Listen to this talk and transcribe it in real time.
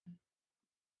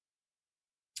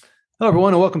Hello,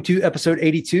 everyone, and welcome to episode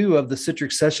 82 of the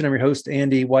Citrix Session. I'm your host,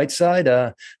 Andy Whiteside.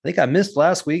 I think I missed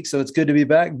last week, so it's good to be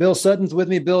back. Bill Sutton's with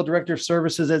me. Bill, Director of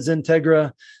Services at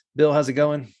Zentegra. Bill, how's it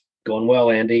going? Going well,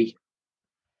 Andy.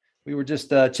 We were just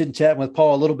chit-chatting with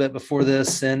Paul a little bit before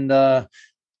this, and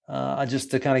just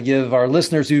to kind of give our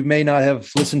listeners who may not have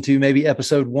listened to maybe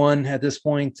episode 1 at this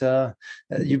point,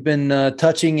 you've been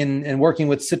touching and working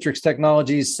with Citrix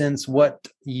Technologies since what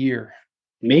year?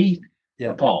 Me? Yeah.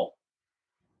 Or Paul?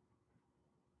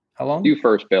 How long? You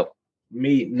first, Bill.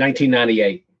 Me,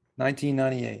 1998.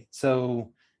 1998. So,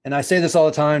 and I say this all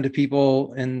the time to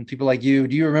people and people like you.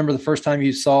 Do you remember the first time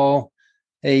you saw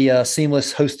a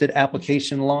seamless hosted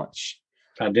application launch?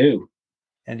 I do.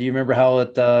 And do you remember how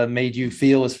it made you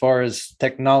feel as far as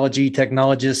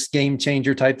technologist, game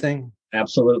changer type thing?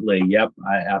 Absolutely. Yep.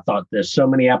 I thought there's so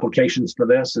many applications for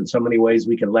this and so many ways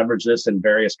we can leverage this in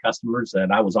various customers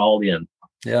that I was all in.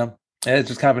 Yeah. And it's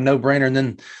just kind of a no-brainer. And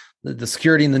then the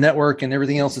security and the network and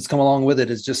everything else that's come along with it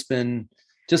has just been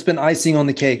icing on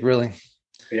the cake, really.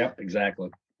 Yep, exactly.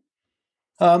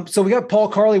 So we got Paul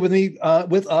Carley with me,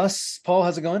 with us. Paul,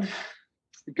 how's it going?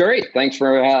 Great. Thanks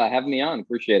for having me on.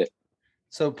 Appreciate it.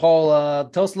 So Paul,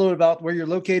 tell us a little about where you're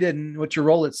located and what your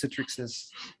role at Citrix is.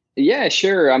 Yeah,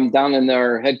 sure. I'm down in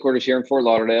our headquarters here in Fort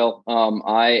Lauderdale.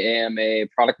 I am a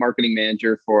product marketing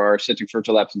manager for our Citrix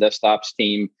Virtual Apps and Desktops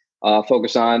team.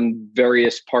 Focus on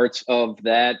various parts of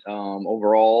that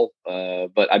overall.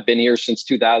 But I've been here since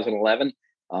 2011.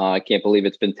 I can't believe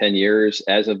it's been 10 years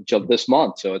as of this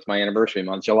month. So it's my anniversary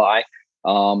month, July,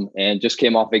 and just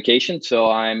came off vacation.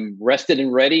 So I'm rested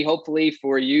and ready, hopefully,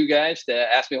 for you guys to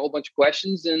ask me a whole bunch of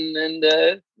questions and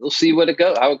we'll see how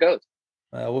it goes.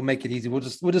 We'll make it easy. We'll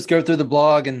just go through the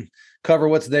blog and cover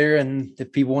what's there. And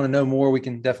if people want to know more, we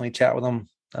can definitely chat with them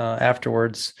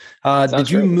afterwards. Did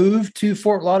you move to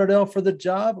Fort Lauderdale for the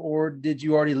job, or did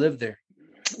you already live there?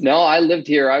 No, I lived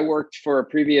here. I worked for a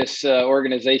previous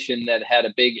organization that had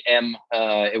a big M.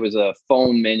 It was a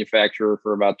phone manufacturer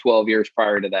for about 12 years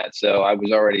prior to that. So I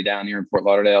was already down here in Fort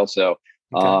Lauderdale. So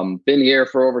been here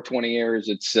for over 20 years.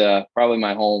 It's probably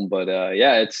my home, but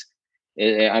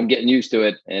I'm getting used to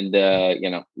it and,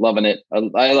 loving it.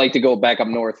 I like to go back up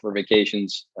north for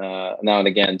vacations now and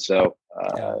again. So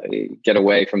get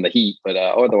away from the heat, but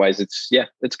otherwise it's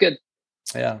good.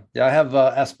 Yeah. I have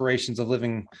aspirations of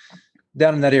living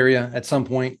down in that area at some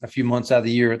point, a few months out of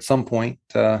the year at some point.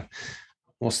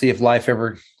 We'll see if life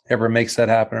ever makes that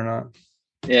happen or not.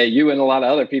 Yeah, you and a lot of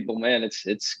other people, man,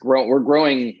 it's grown. We're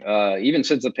growing even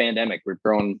since the pandemic. We've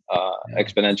grown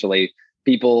exponentially,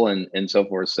 people and so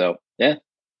forth. So yeah,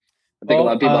 I think a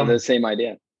lot of people have the same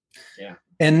idea. Yeah.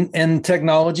 And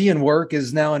technology and work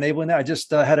is now enabling that. I just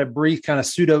had a brief kind of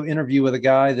pseudo interview with a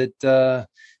guy that,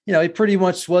 he pretty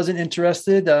much wasn't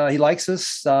interested. He likes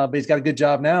us, but he's got a good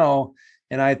job now.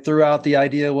 And I threw out the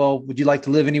idea, well, would you like to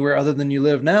live anywhere other than you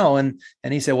live now? And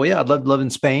he said, well, yeah, I'd love to live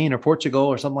in Spain or Portugal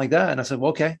or something like that. And I said,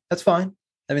 well, okay, that's fine.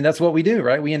 I mean, that's what we do,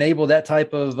 right? We enable that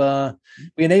type of that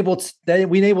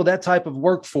type of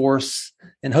workforce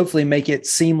and hopefully make it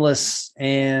seamless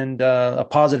and a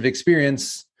positive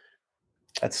experience.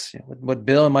 That's what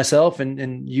Bill and myself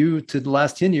and you to the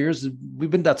last 10 years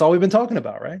that's all we've been talking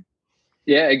about, right?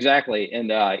 Yeah, exactly.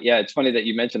 And it's funny that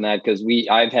you mentioned that because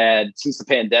I've had since the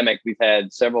pandemic, we've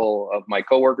had several of my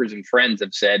coworkers and friends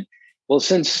have said, well,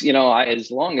 since,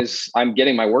 as long as I'm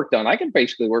getting my work done, I can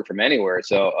basically work from anywhere.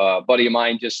 So a buddy of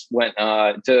mine just went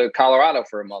to Colorado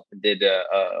for a month and did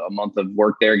a month of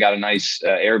work there, got a nice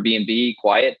Airbnb,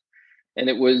 quiet. And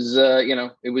it was,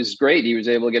 it was great. He was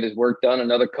able to get his work done.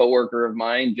 Another coworker of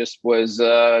mine just was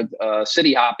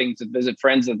city hopping to visit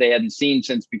friends that they hadn't seen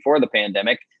since before the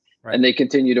pandemic. Right. And they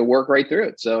continue to work right through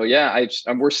it. So,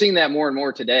 we're seeing that more and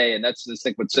more today. And that's the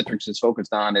thing what Citrix is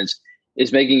focused on is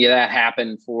making that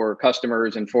happen for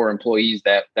customers and for employees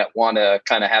that want to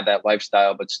kind of have that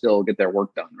lifestyle, but still get their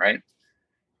work done. Right.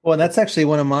 Well, that's actually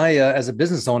one of my, as a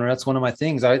business owner, that's one of my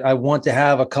things. I want to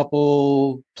have a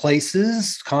couple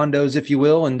places, condos, if you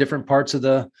will, in different parts of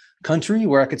the country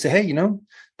where I could say, hey,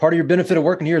 part of your benefit of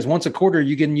working here is once a quarter,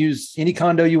 you can use any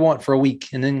condo you want for a week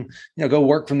and then, go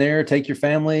work from there, take your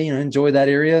family, enjoy that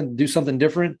area, do something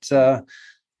different.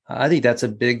 I think that's a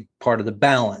big part of the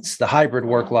balance, the hybrid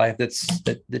work life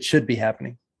that should be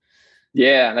happening.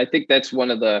 Yeah. And I think that's one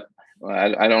of the,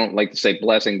 I don't like to say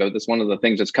blessing, but that's one of the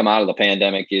things that's come out of the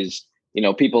pandemic is,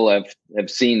 people have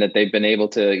seen that they've been able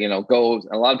to, go.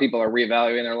 A lot of people are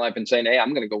reevaluating their life and saying, hey, I'm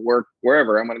going to go work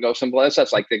wherever. I'm going to go someplace.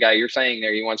 That's like the guy you're saying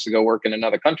there. He wants to go work in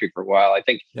another country for a while. I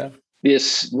think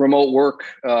this remote work,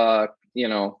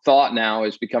 thought now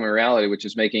is becoming reality, which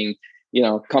is making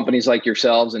companies like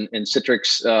yourselves and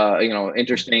Citrix,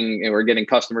 interesting, and we're getting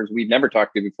customers we've never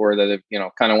talked to before that,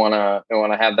 kind of want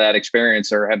to have that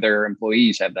experience or have their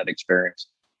employees have that experience.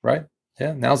 Right.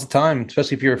 Yeah. Now's the time,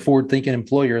 especially if you're a forward-thinking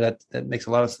employer. That makes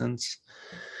a lot of sense.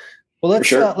 Well,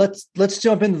 let's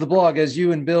jump into the blog. As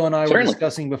you and Bill and I were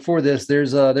discussing before this,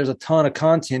 there's a ton of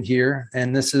content here,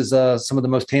 and this is some of the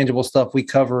most tangible stuff we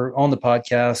cover on the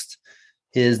podcast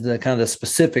is the kind of the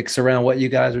specifics around what you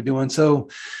guys are doing. So,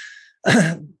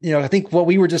 I think what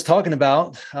we were just talking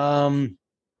about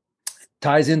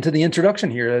ties into the introduction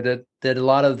here that a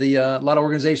lot of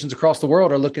organizations across the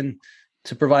world are looking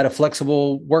to provide a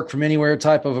flexible work from anywhere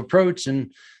type of approach,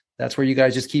 and that's where you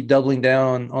guys just keep doubling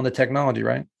down on the technology,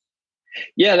 right?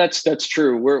 Yeah, that's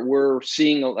true. We're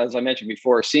seeing, as I mentioned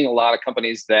before, seeing a lot of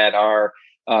companies that are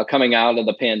coming out of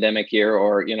the pandemic here,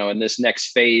 or in this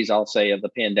next phase, I'll say, of the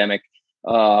pandemic,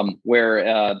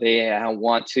 where they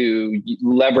want to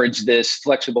leverage this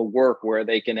flexible work, where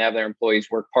they can have their employees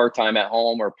work part-time at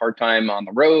home or part-time on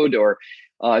the road, or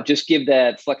just give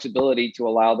that flexibility to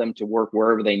allow them to work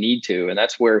wherever they need to. And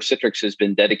that's where Citrix has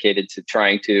been dedicated to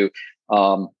trying to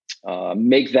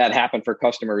make that happen for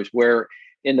customers. Where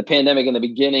in the pandemic, in the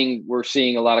beginning, we're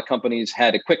seeing a lot of companies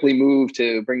had to quickly move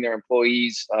to bring their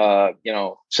employees,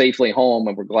 safely home.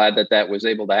 And we're glad that was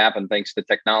able to happen thanks to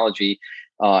technology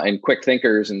and quick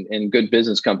thinkers and good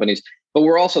business companies. But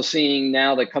we're also seeing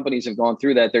now that companies have gone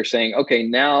through that, they're saying, okay,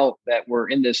 now that we're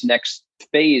in this next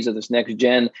phase of this next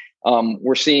gen,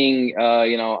 we're seeing,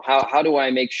 how do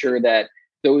I make sure that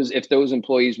if those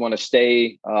employees want to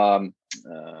stay and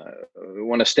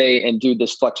do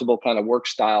this flexible kind of work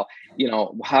style,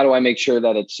 how do I make sure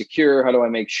that it's secure? How do I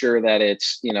make sure that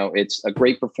it's a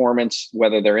great performance,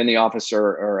 whether they're in the office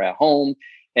or at home?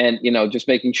 And, just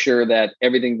making sure that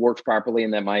everything works properly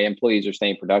and that my employees are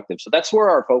staying productive. So that's where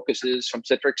our focus is from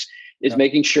Citrix, is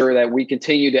making sure that we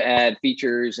continue to add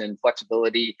features and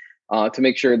flexibility to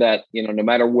make sure that, no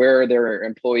matter where their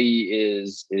employee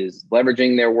is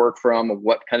leveraging their work from,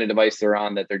 what kind of device they're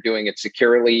on, that they're doing it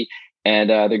securely and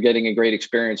they're getting a great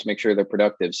experience, make sure they're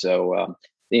productive. So,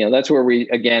 that's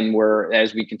where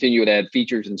as we continue to add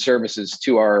features and services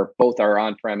to both our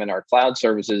on-prem and our cloud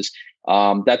services,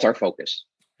 that's our focus.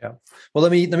 Yeah. Well,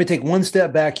 let me take one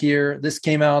step back here. This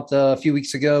came out a few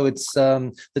weeks ago. It's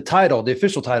the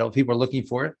official title, if people are looking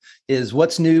for it, is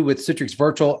What's New with Citrix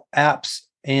Virtual Apps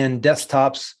and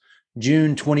Desktops,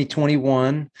 June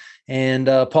 2021. And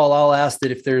Paul, I'll ask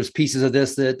that if there's pieces of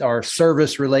this that are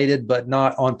service related, but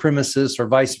not on premises or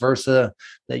vice versa,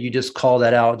 that you just call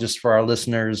that out just for our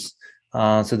listeners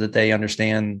so that they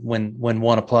understand when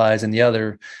one applies and the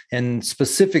other. And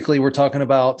specifically, we're talking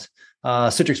about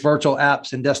Citrix Virtual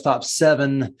Apps and Desktop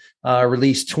 7,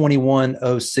 release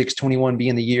 2106, 21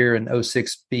 being the year and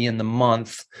 06 being the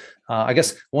month. I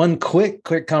guess one quick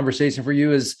conversation for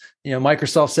you is,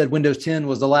 Microsoft said Windows 10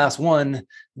 was the last one.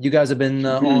 You guys have been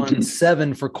on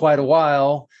 7 for quite a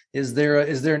while. Is there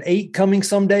an 8 coming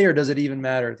someday, or does it even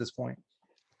matter at this point?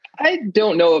 I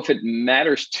don't know if it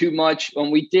matters too much. When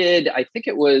we did, I think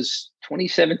it was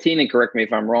 2017, and correct me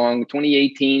if I'm wrong,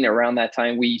 2018, around that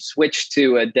time, we switched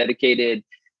to a dedicated,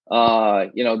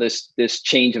 this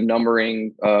change of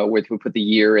numbering, we put the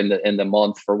year and the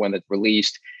month for when it's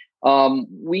released.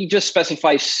 We just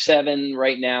specify 7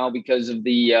 right now because of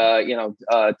the,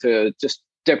 to just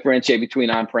differentiate between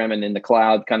on-prem and in the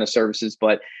cloud kind of services.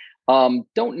 But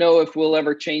don't know if we'll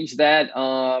ever change that.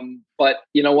 But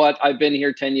you know what? I've been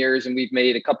here 10 years and we've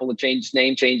made a couple of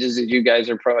name changes. As you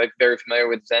guys are probably very familiar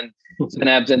with Zen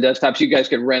Apps and Desktops, you guys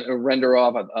could render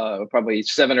off probably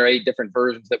 7 or 8 different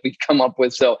versions that we've come up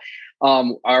with. So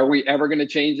are we ever going to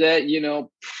change that?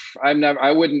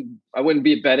 I wouldn't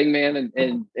be a betting man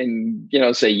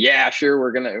and say, yeah,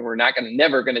 sure,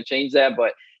 never going to change that.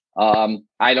 But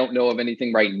I don't know of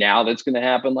anything right now that's going to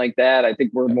happen like that. I think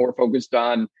we're more focused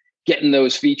on getting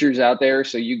those features out there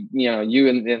so you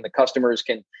and the customers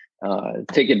can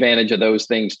take advantage of those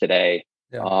things today.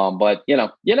 Yeah. But you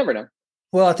never know.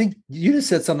 Well, I think you just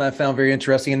said something I found very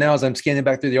interesting. And now as I'm scanning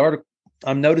back through the article,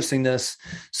 I'm noticing this.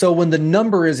 So when the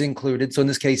number is included, so in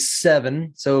this case,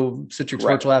 7, so Citrix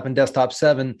Virtual App and Desktop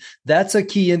 7, that's a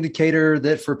key indicator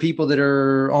that for people that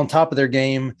are on top of their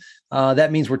game,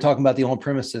 that means we're talking about the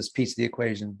on-premises piece of the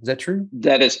equation. Is that true?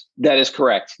 That is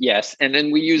correct. Yes. And then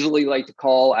we usually like to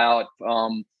call out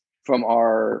from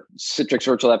our Citrix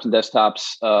Virtual Apps and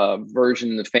Desktops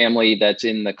version, the family that's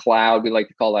in the cloud, we like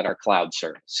to call that our cloud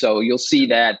service. So you'll see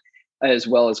that as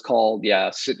well as called,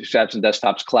 Citrix Apps and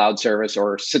Desktops Cloud Service,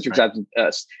 or Citrix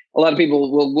Apps. A lot of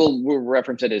people will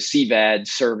reference it as CVAD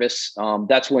service.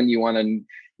 That's when you want to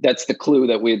that's the clue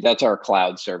that's our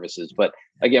cloud services. But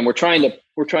again, we're trying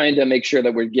to make sure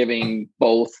that we're giving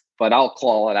both, but I'll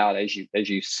call it out as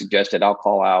you suggested. I'll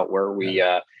call out where we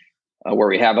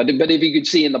have it. But if you could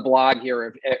see in the blog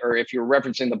here, or if you're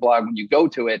referencing the blog when you go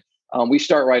to it, we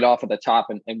start right off at the top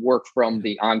and work from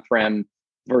the on-prem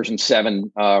version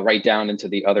 7 right down into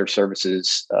the other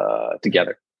services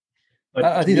together. But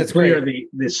I think that's clear, great.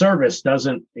 the service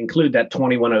doesn't include that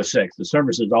 2106. The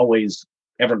service is always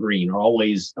evergreen or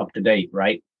always up to date,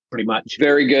 right? Pretty much.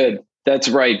 Very good. That's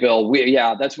right, Bill.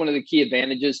 That's one of the key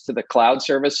advantages to the cloud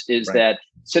service is that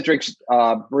Citrix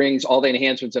brings all the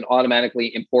enhancements and automatically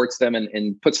imports them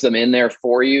and puts them in there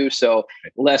for you. So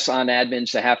less on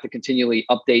admins to have to continually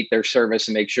update their service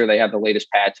and make sure they have the latest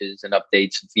patches and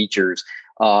updates and features.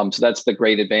 So that's the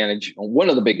great advantage. One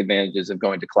of the big advantages of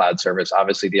going to cloud service.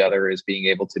 Obviously, the other is being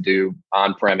able to do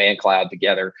on-prem and cloud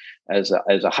together as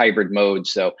a hybrid mode.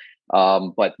 So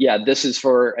but yeah, this is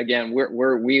for, again,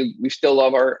 we still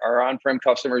love our on-prem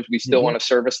customers. We still want to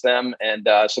service them and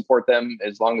support them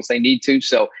as long as they need to.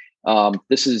 So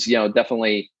this is,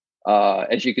 definitely,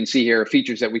 as you can see here,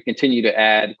 features that we continue to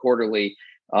add quarterly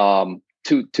to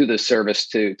the service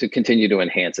to continue to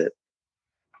enhance it.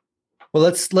 Well,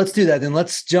 let's do that. Then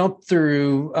let's jump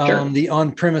through Sure. the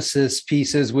on-premises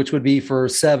pieces, which would be for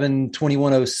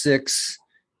 7/2106.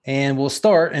 And we'll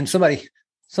start, and somebody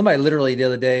literally the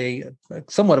other day,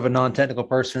 somewhat of a non-technical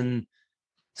person,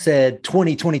 said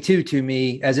 2022 to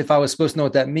me as if I was supposed to know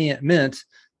what that meant.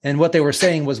 And what they were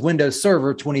saying was Windows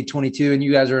Server 2022. And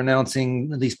you guys are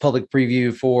announcing at least public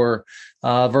preview for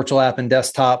virtual app and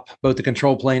desktop, both the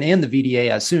control plane and the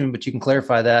VDA, I assume, but you can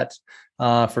clarify that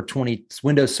for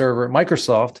Windows Server,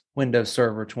 Microsoft Windows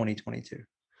Server 2022.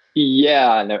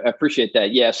 Yeah, no, I appreciate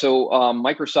that. Yeah, so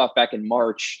Microsoft back in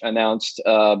March announced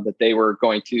that they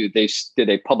did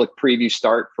a public preview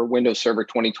start for Windows Server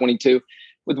 2022.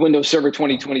 With Windows Server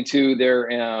 2022,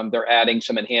 they're adding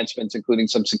some enhancements, including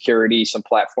some security, some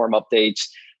platform updates,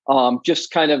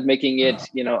 just kind of making it,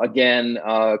 again,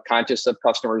 conscious of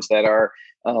customers that are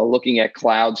looking at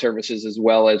cloud services as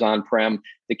well as on-prem,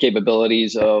 the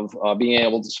capabilities of being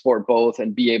able to support both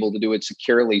and be able to do it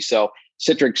securely. So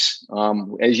Citrix,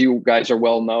 as you guys are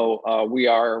well know,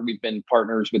 we've been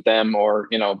partners with them, or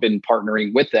been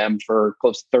partnering with them for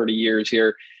close to 30 years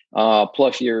here,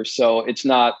 plus years. So it's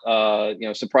not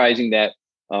surprising that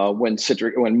when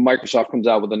Microsoft comes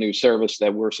out with a new service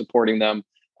that we're supporting them,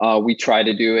 we try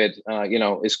to do it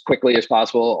as quickly as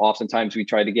possible. Oftentimes we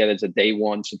try to get it as a day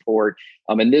one support.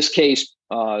 In this case,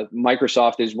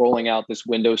 Microsoft is rolling out this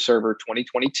Windows Server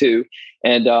 2022,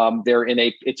 and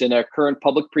it's in a current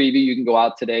public preview. You can go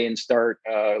out today and start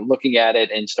looking at it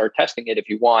and start testing it if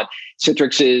you want.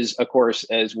 Citrix is, of course,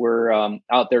 as we're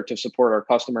out there to support our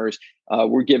customers,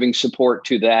 we're giving support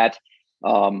to that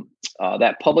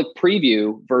public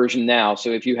preview version now.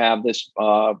 So if you have this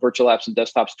Virtual Apps and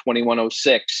Desktops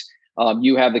 2106,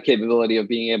 you have the capability of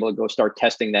being able to go start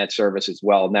testing that service as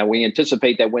well. Now, we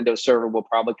anticipate that Windows Server will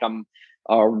probably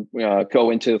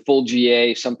go into full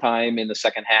GA sometime in the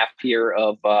second half here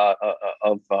of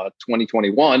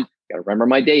 2021. Got to remember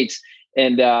my dates.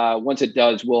 And once it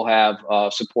does, we'll have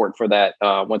support for that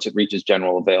once it reaches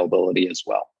general availability as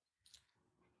well.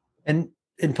 And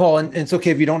Paul, and it's okay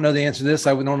if you don't know the answer to this.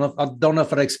 I don't know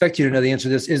if I'd expect you to know the answer to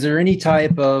this. Is there any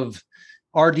type of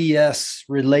RDS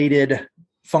related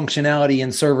functionality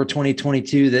in Server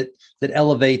 2022 that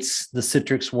elevates the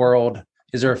Citrix world?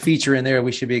 Is there a feature in there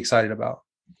we should be excited about?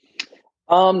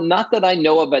 Not that I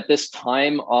know of at this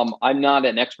time. I'm not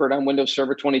an expert on Windows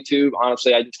Server 22.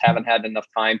 Honestly, I just haven't had enough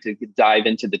time to dive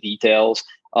into the details.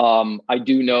 I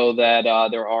do know that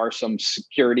there are some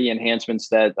security enhancements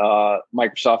that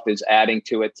Microsoft is adding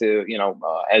to it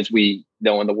as we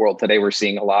know in the world today, we're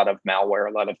seeing a lot of malware,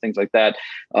 a lot of things like that,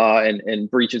 and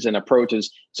breaches and approaches.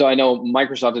 So I know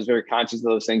Microsoft is very conscious of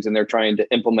those things, and they're trying to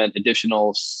implement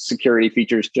additional security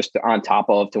features just on top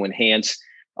of to enhance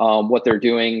what they're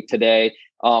doing today.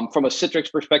 From a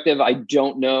Citrix perspective, I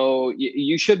don't know.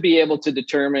 You should be able to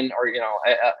determine, or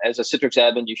as a Citrix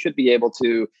admin, you should be able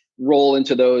to roll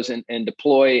into those and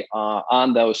deploy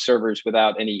on those servers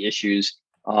without any issues,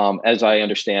 as I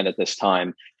understand at this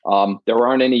time. There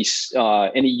aren't any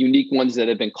unique ones that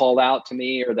have been called out to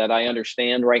me or that I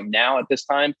understand right now at this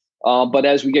time. But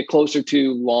as we get closer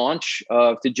to launch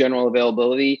to general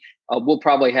availability, we'll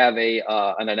probably have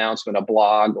an announcement, a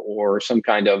blog, or some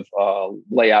kind of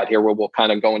layout here where we'll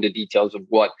kind of go into details of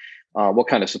what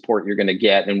kind of support you're going to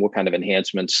get and what kind of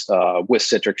enhancements with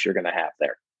Citrix you're going to have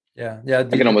there. Yeah. I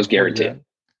can almost guarantee it.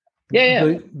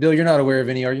 Yeah. Bill, you're not aware of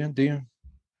any, are you? Do you?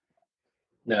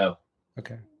 No.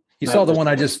 Okay. You saw the one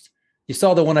I just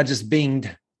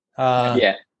binged.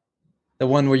 Yeah. the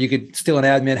one where you could steal an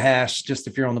admin hash just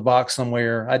if you're on the box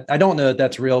somewhere. I don't know that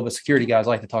that's real, but security guys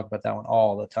like to talk about that one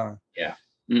all the time. Yeah.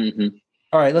 Mm-hmm.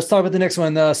 All right, let's talk about the next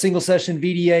one. Single session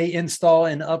VDA install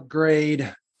and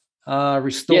upgrade,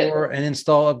 restore and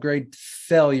install upgrade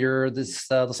failure. This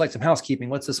looks like some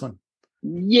housekeeping. What's this one?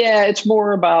 Yeah, it's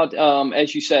more about,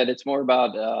 as you said, it's more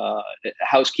about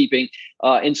housekeeping.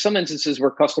 In some instances where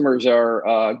customers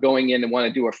are going in and want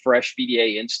to do a fresh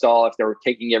VDA install, if they're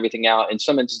taking everything out, in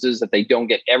some instances that they don't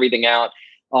get everything out,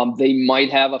 they might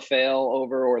have a fail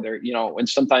over, or they're, and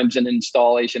sometimes in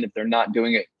installation, if they're not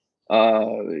doing it,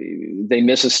 they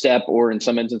miss a step, or in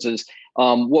some instances,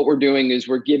 what we're doing is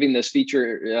we're giving this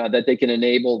feature that they can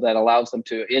enable that allows them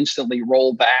to instantly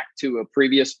roll back to a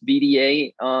previous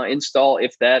VDA install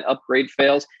if that upgrade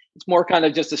fails. It's more kind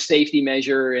of just a safety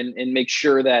measure and make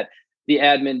sure that the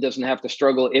admin doesn't have to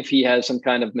struggle if he has some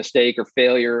kind of mistake or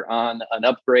failure on an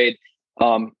upgrade.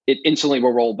 It instantly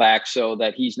will roll back so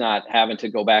that he's not having to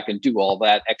go back and do all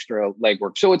that extra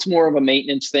legwork. So it's more of a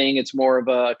maintenance thing. It's more of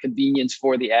a convenience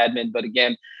for the admin. But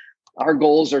again, our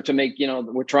goals are to make,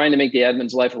 we're trying to make the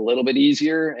admin's life a little bit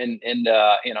easier and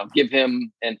give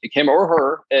him or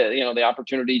her, the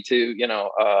opportunity to,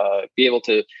 be able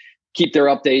to keep their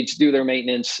updates, do their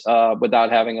maintenance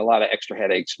without having a lot of extra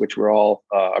headaches, which we're all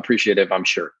appreciative, I'm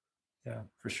sure. Yeah,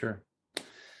 for sure.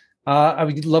 I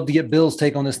would love to get Bill's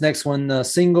take on this next one.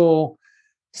 Single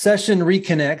session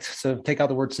reconnect. So take out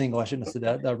the word single. I shouldn't have said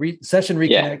that. Session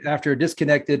reconnect after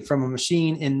disconnected from a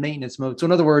machine in maintenance mode. So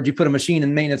in other words, you put a machine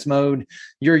in maintenance mode,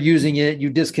 you're using it, you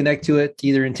disconnect to it,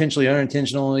 either intentionally or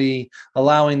unintentionally,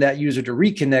 allowing that user to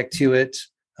reconnect to it,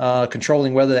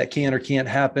 controlling whether that can or can't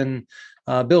happen.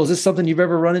 Bill, is this something you've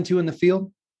ever run into in the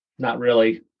field? Not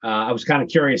really. I was kind of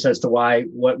curious as to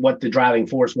what the driving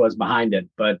force was behind it,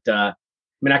 but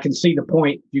I can see the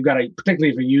point. You've got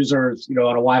particularly for users, on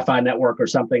a Wi-Fi network or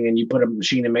something, and you put a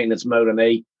machine in maintenance mode and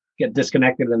they get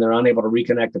disconnected and they're unable to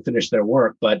reconnect to finish their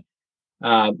work. But,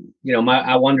 I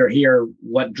wonder here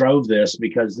what drove this,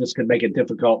 because this could make it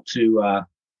difficult to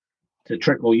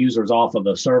trickle users off of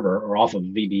a server or off of a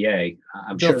VDA.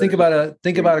 I'm Bill, sure. Think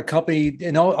about a company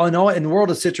in the world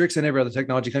of Citrix and every other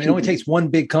technology company. It only takes one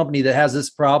big company that has this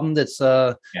problem that's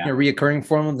reoccurring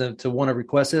for them to want to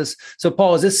request this. So,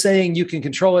 Paul, is this saying you can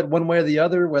control it one way or the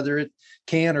other, whether it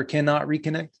can or cannot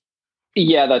reconnect?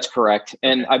 Yeah, that's correct,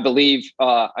 and I believe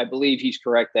he's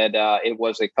correct that it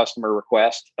was a customer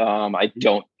request. I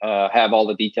don't have all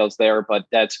the details there, but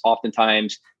that's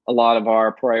oftentimes a lot of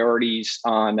our priorities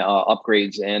on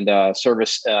upgrades and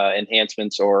service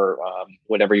enhancements, or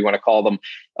whatever you want to call them.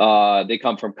 They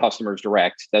come from customers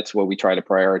direct. That's what we try to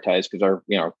prioritize, because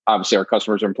obviously our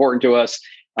customers are important to us,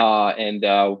 and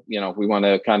we want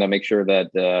to kind of make sure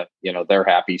that they're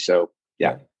happy. So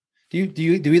yeah. Do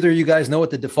either of you guys know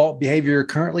what the default behavior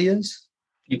currently is?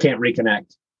 You can't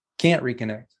reconnect. Can't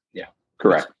reconnect. Yeah,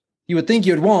 correct. You would think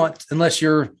you'd want, unless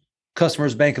you're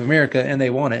customers Bank of America and they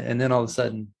want it, and then all of a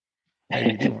sudden,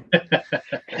 maybe you want.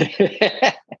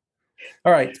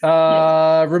 All right.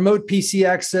 Remote PC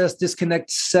access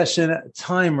disconnect session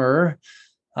timer.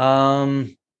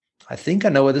 I think I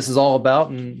know what this is all about,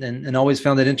 and always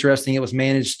found it interesting. It was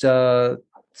managed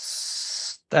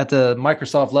at the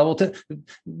Microsoft level.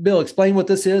 Bill, explain what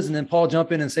this is, and then Paul,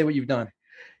 jump in and say what you've done.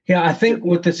 Yeah, I think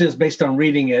what this is, based on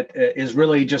reading it, is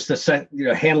really just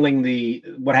handling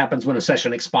what happens when a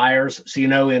session expires.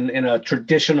 So, in a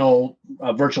traditional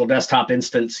virtual desktop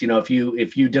instance, if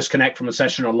you disconnect from a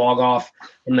session or log off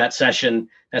from that session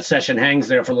hangs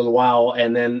there for a little while,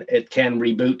 and then it can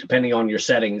reboot depending on your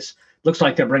settings. Looks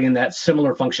like they're bringing that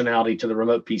similar functionality to the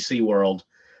remote PC world,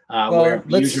 where if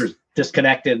users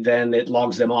disconnected, then it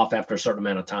logs them off after a certain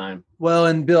amount of time. Well,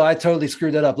 and Bill, I totally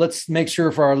screwed that up. Let's make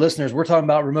sure for our listeners, we're talking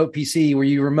about remote PC, where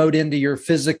you remote into your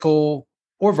physical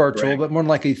or virtual, Correct. but more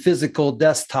like a physical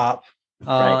desktop,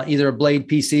 right. Either a Blade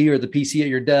PC or the PC at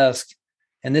your desk.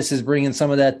 And this is bringing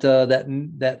some of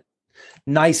that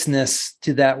niceness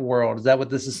to that world. Is that what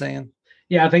this is saying?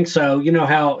 Yeah, I think so. You know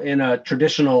how in a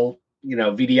traditional,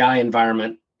 VDI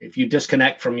environment, if you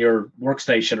disconnect from your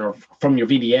workstation or from your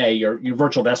VDA, your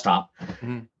virtual desktop,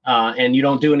 and you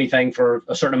don't do anything for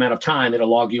a certain amount of time, it'll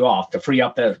log you off to free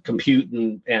up the compute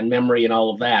and memory and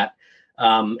all of that.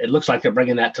 It looks like they're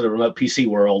bringing that to the remote PC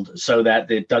world, so that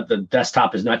the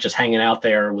desktop is not just hanging out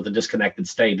there with a disconnected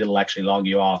state. It'll actually log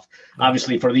you off. Okay.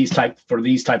 Obviously, for these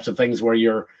types of things where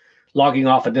you're logging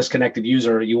off a disconnected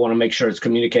user, you want to make sure it's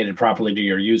communicated properly to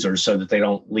your users so that they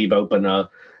don't leave open a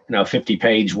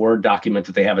 50-page Word document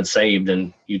that they haven't saved,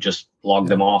 and you just log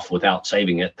them off without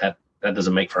saving it. That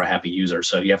doesn't make for a happy user.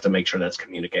 So you have to make sure that's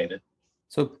communicated.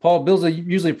 So Paul, Bill's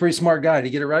usually a pretty smart guy. Did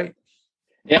you get it right?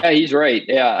 Yeah, he's right.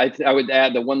 Yeah, I would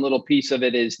add the one little piece of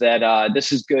it is that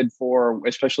this is good for,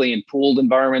 especially in pooled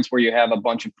environments where you have a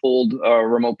bunch of pooled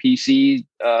remote PC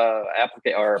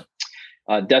or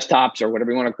desktops or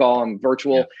whatever you want to call them,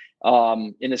 virtual,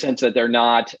 in the sense that they're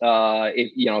not,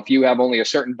 if you have only a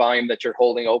certain volume that you're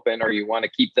holding open or you want to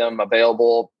keep them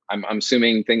available. I'm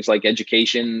assuming things like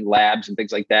education labs and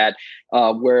things like that,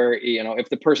 where, if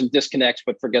the person disconnects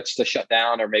but forgets to shut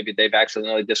down, or maybe they've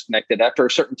accidentally disconnected after a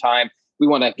certain time, we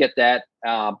want to get that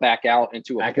back out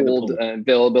into a pooled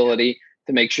availability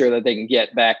to make sure that they can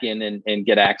get back in and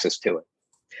get access to it.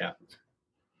 Yeah.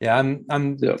 Yeah, I'm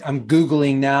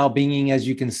Googling now, Binging, as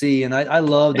you can see, and I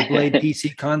love the Blade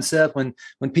PC concept. When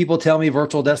people tell me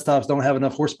virtual desktops don't have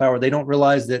enough horsepower, they don't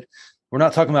realize that we're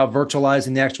not talking about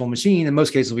virtualizing the actual machine. In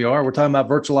most cases, we are. We're talking about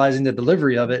virtualizing the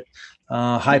delivery of it.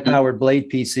 High-powered Blade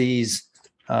PCs,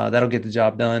 that'll get the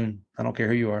job done. I don't care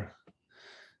who you are.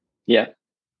 Yeah.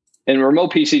 And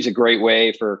remote PC is a great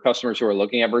way for customers who are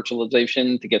looking at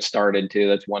virtualization to get started too.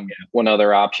 That's one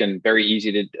other option. Very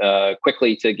easy to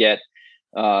quickly to get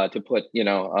to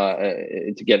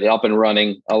get up and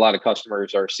running. A lot of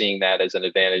customers are seeing that as an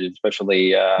advantage,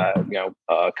 especially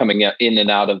coming in and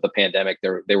out of the pandemic.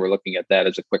 They were looking at that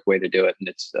as a quick way to do it, and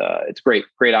it's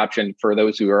great option for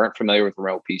those who aren't familiar with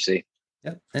remote PC.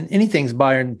 Yeah, and anything's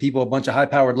buying people a bunch of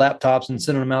high-powered laptops and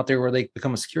sending them out there where they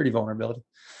become a security vulnerability.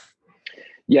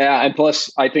 Yeah, and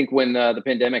plus, I think when the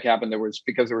pandemic happened,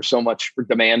 because there was so much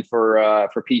demand for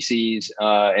PCs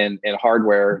and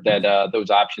hardware that those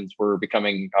options were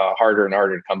becoming harder and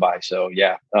harder to come by. So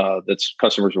yeah, that's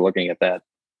customers were looking at that.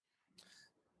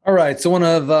 All right, so one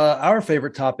of our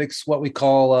favorite topics, what we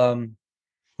call,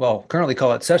 currently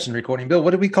call it session recording. Bill,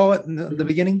 what did we call it in the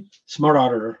beginning? Smart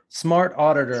Auditor. Smart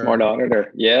Auditor. Smart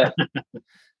Auditor. Yeah.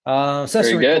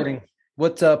 Session recording. Good.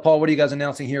 Paul, what are you guys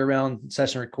announcing here around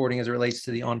session recording as it relates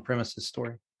to the on-premises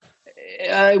story?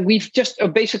 We've just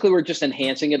we're just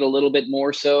enhancing it a little bit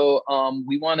more. So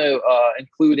we want to,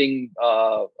 including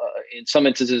in some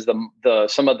instances,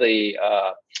 some of the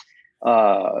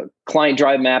client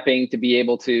drive mapping to be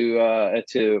able to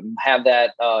have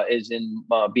that is in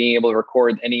being able to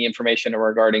record any information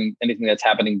regarding anything that's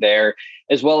happening there,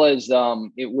 as well as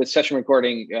with session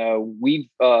recording. We've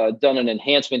done an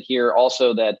enhancement here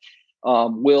also that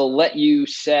will let you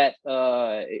set,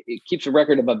 it keeps a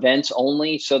record of events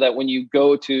only, so that when you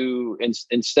go to,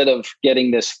 instead of getting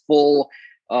this full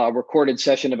recorded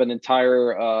session of an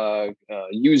entire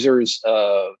user's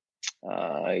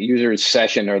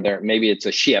session, or maybe it's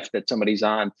a shift that somebody's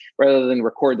on, rather than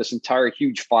record this entire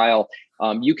huge file,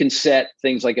 you can set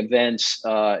things like events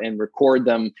and record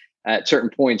them at certain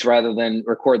points rather than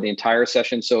record the entire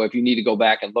session. So if you need to go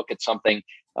back and look at something,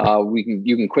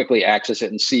 you can quickly access it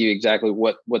and see exactly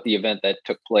what the event that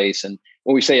took place. And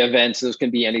when we say events, those can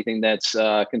be anything that's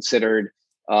considered,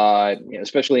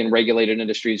 especially in regulated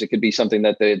industries. It could be something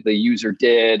that the user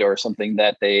did or something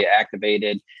that they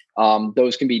activated.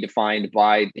 Those can be defined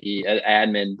by the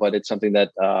admin, but it's something that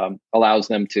allows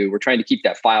them to. We're trying to keep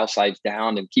that file size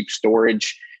down and keep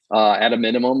storage at a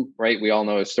minimum, right? We all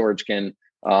know storage can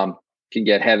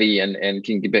get heavy and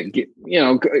can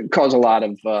cause a lot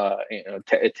of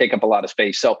take up a lot of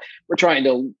space. So we're trying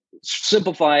to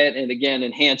simplify it and again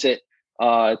enhance it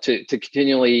to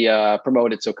continually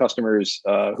promote it so customers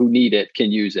who need it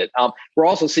can use it. We're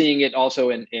also seeing it also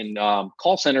in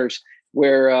call centers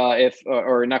where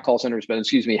or not call centers, but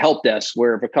help desks,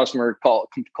 where if a customer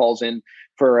calls in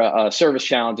for a service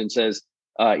challenge and says,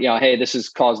 hey, this is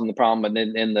causing the problem, and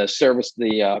then in the service,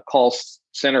 the call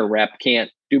center rep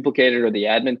can't duplicate it or the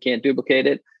admin can't duplicate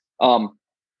it.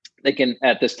 They can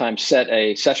at this time set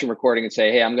a session recording and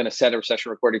say, hey, I'm going to set a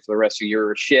session recording for the rest of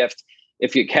your shift.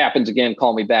 If it happens again,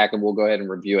 call me back and we'll go ahead and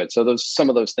review it. So some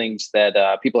of those things that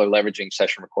people are leveraging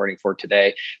session recording for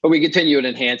today, but we continue to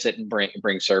enhance it and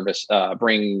bring service,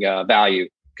 value,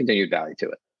 continued value to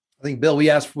it. I think, Bill,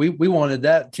 we wanted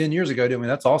that 10 years ago, didn't we?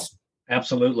 That's awesome.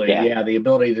 Absolutely. Yeah. The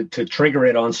ability to trigger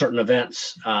it on certain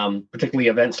events, particularly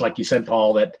events, like you said,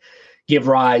 Paul, that give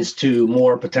rise to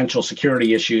more potential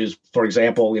security issues. For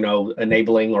example,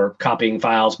 enabling or copying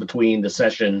files between the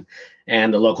session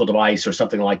and the local device or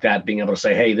something like that, being able to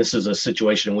say, hey, this is a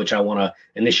situation in which I want to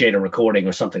initiate a recording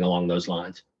or something along those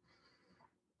lines.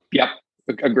 Yep.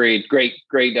 Agreed. Great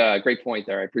point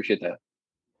there. I appreciate that.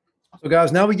 So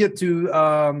guys, now we get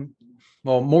to,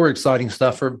 more exciting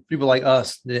stuff for people like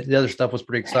us. The other stuff was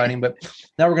pretty exciting, but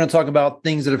now we're going to talk about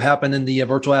things that have happened in the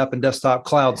virtual app and desktop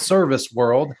cloud service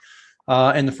world.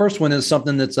 And the first one is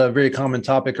something that's a very common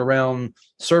topic around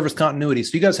service continuity.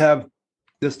 So you guys have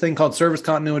this thing called service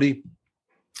continuity.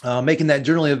 making that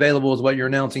generally available is what you're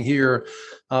announcing here.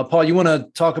 Paul, you want to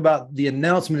talk about the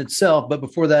announcement itself, but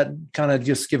before that, kind of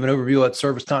just give an overview of what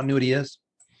service continuity is.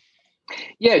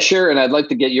 Yeah, sure. And I'd like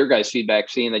to get your guys' feedback,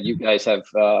 seeing that you guys have,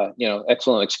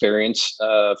 excellent experience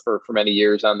for many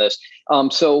years on this.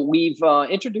 So we've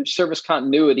introduced service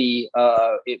continuity.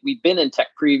 We've been in tech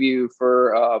preview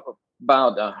for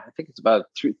about, I think it's about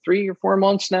 3 or 4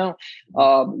 months now,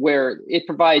 where it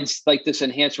provides like this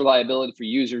enhanced reliability for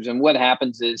users. And what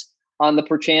happens is, on the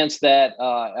perchance that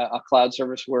a cloud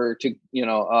service were to,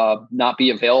 not be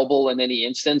available in any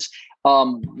instance,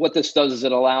 what this does is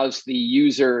it allows the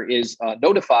user is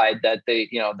notified that they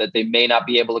may not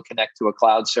be able to connect to a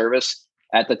cloud service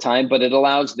at the time, but it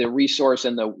allows the resource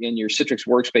in your Citrix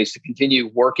workspace to continue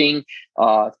working,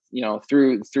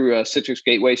 through a Citrix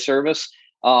Gateway service.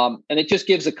 And it just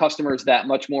gives the customers that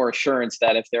much more assurance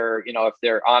that if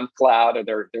they're on cloud or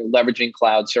they're leveraging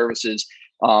cloud services,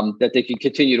 that they can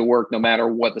continue to work no matter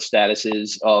what the status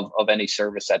is of any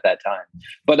service at that time.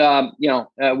 But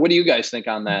what do you guys think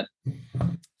on that?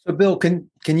 So, Bill, can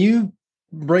you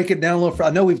break it down a little?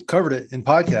 I know we've covered it in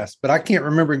podcasts, but I can't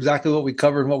remember exactly what we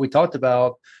covered and what we talked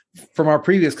about from our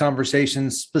previous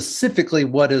conversations. Specifically,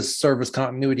 what is service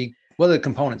continuity? What are the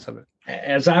components of it?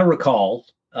 As I recall,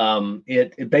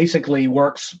 it basically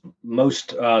works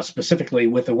most specifically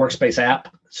with the Workspace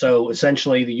app. So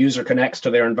essentially, the user connects to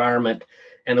their environment,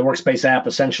 and the Workspace app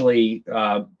essentially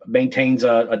maintains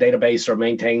a database or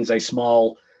maintains a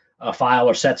small file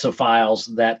or sets of files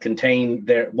that contain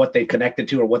what they've connected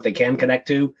to or what they can connect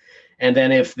to. And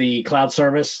then if the cloud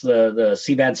service, the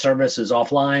CVAD service is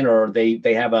offline, or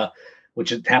they have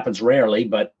which it happens rarely,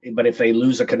 but if they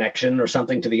lose a connection or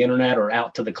something to the internet or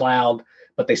out to the cloud,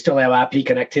 but they still have IP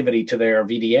connectivity to their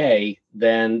VDA,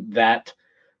 then that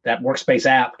Workspace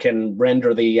app can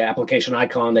render the application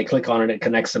icon. They click on it, it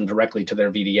connects them directly to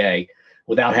their VDA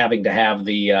without having to have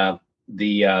the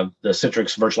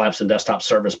Citrix Virtual Apps and Desktop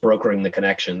service brokering the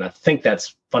connection. I think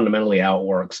that's fundamentally how it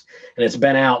works. And it's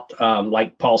been out,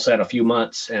 like Paul said, a few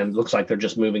months, and looks like they're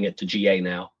just moving it to GA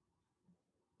now.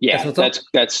 Yeah,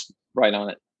 that's right on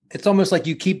it. It's almost like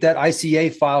you keep that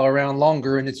ICA file around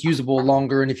longer and it's usable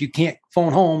longer. And if you can't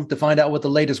phone home to find out what the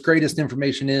latest, greatest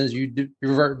information is, you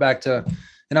revert back to,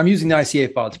 and I'm using the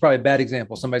ICA file. It's probably a bad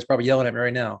example. Somebody's probably yelling at me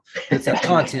right now. It's that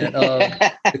content of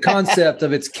the concept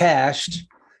of it's cached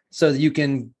so that you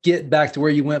can get back to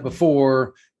where you went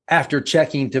before after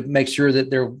checking to make sure that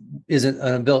there isn't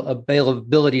an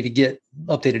availability to get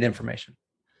updated information.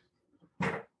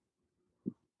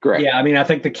 Correct. Yeah, I mean, I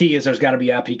think the key is there's got to be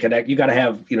IP connect. You got to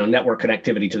have network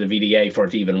connectivity to the VDA for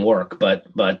it to even work. But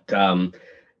to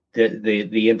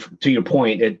your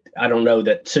point, I don't know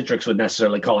that Citrix would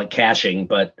necessarily call it caching,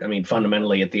 but I mean,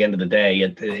 fundamentally, at the end of the day,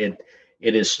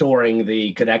 it is storing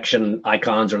the connection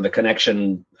icons or the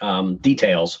connection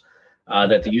details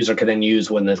that the user can then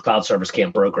use when the cloud service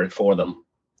can't broker it for them.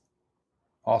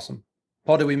 Awesome,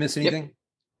 Paul. Did we miss anything? Yep.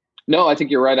 No, I think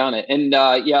you're right on it. And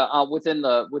within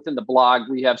the blog,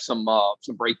 we have some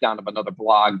breakdown of another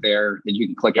blog there that you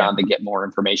can click on to get more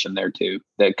information there too.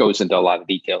 That goes into a lot of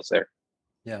details there.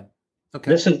 Yeah.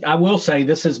 Okay. I will say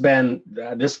this has been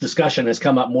this discussion has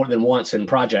come up more than once in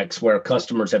projects where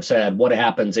customers have said, "What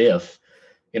happens if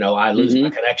I lose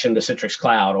my connection to Citrix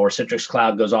Cloud, or Citrix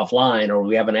Cloud goes offline, or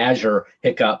we have an Azure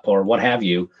hiccup, or what have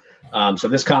you?" So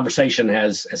this conversation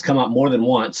has come up more than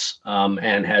once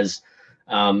and has.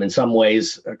 In some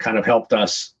ways, kind of helped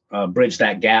us bridge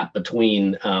that gap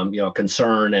between a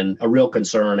concern and a real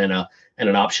concern and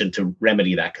an option to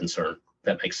remedy that concern. If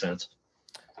that makes sense.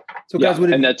 So, guys,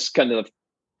 that's kind of.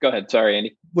 Go ahead. Sorry,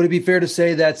 Andy. Would it be fair to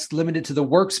say that's limited to the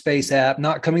Workspace app,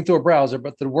 not coming through a browser,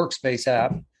 but the Workspace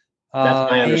app?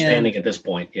 That's my understanding at this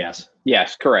point. Yes.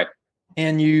 Yes, correct.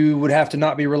 And you would have to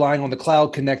not be relying on the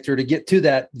cloud connector to get to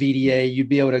that VDA. You'd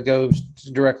be able to go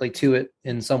directly to it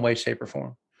in some way, shape, or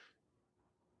form.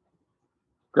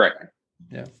 Correct.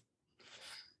 Yeah.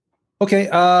 Okay.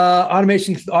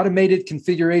 Automated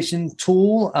configuration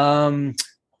tool.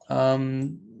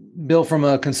 Bill, from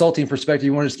a consulting perspective,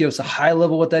 you want to just give us a high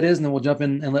level what that is, and then we'll jump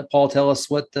in and let Paul tell us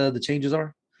what the changes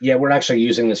are. Yeah, we're actually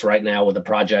using this right now with a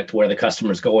project where the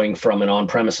customer's going from an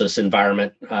on-premises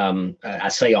environment. I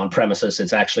say on-premises,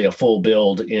 it's actually a full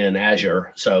build in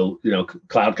Azure. So,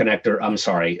 cloud connector,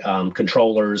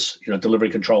 controllers, delivery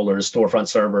controllers, storefront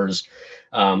servers,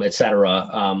 et cetera,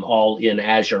 all in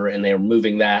Azure. And they're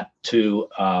moving that to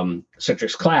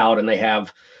Citrix Cloud. And they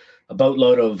have a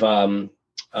boatload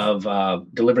of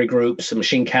delivery groups and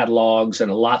machine catalogs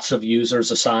and lots of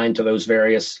users assigned to those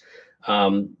various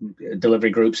delivery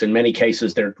groups. In many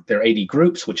cases, they're 80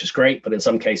 groups, which is great, but in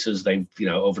some cases, they've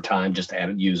over time just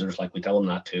added users like we tell them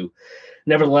not to.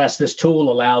 Nevertheless, this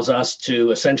tool allows us to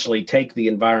essentially take the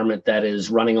environment that is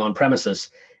running on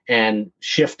premises and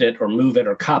shift it or move it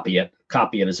or copy it.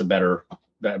 Copy it is a better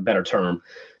term,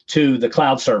 to the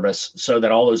cloud service, so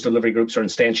that all those delivery groups are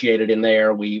instantiated in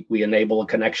there. We enable a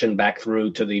connection back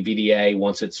through to the VDA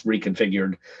once it's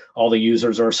reconfigured. All the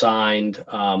users are assigned,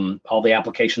 all the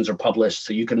applications are published,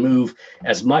 so you can move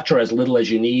as much or as little as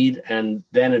you need. And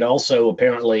then it also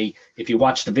apparently, if you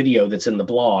watch the video that's in the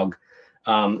blog,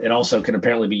 it also can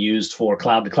apparently be used for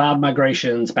cloud-to-cloud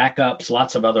migrations, backups,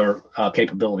 lots of other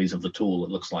capabilities of the tool,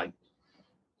 it looks like.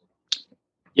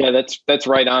 Yeah, that's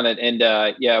right on it. And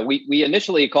we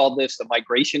initially called this the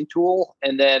migration tool,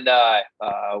 and then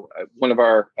one of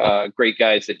our great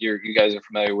guys that you guys are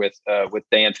familiar with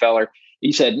Dan Feller,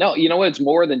 he said, no, you know what? It's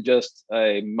more than just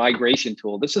a migration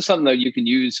tool. This is something that you can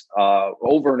use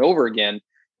over and over again.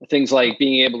 Things like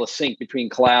being able to sync between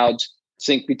clouds,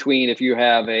 sync between, if you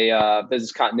have a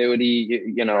business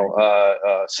continuity,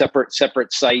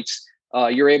 separate sites.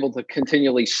 You're able to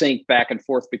continually sync back and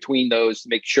forth between those to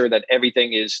make sure that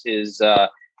everything is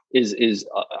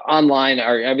online,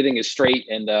 or everything is straight,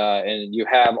 and you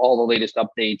have all the latest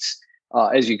updates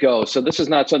as you go. So this is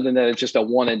not something that is just a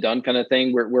one and done kind of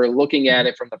thing. We're looking at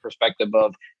it from the perspective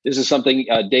of, this is something,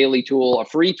 a daily tool, a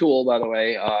free tool, by the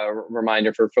way,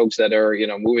 reminder for folks that are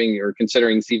moving or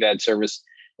considering CVAD service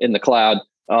in the cloud,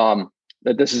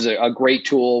 that this is a great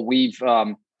tool.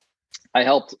 I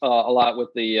helped a lot with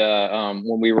the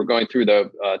when we were going through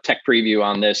the tech preview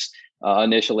on this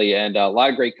initially, and a lot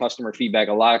of great customer feedback.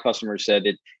 A lot of customers said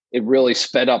it really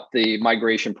sped up the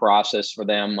migration process for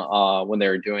them when they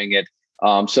were doing it.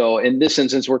 So in this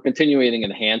instance, we're continuing to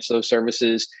enhance those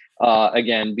services.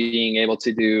 Again, being able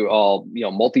to do all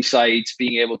multi-sites,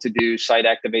 being able to do site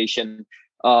activation.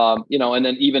 And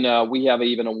then even we have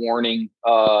even a warning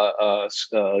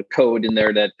code in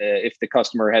there that if the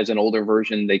customer has an older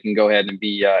version, they can go ahead and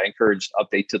be encouraged to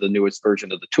update to the newest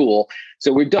version of the tool.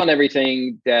 So we've done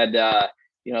everything that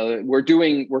we're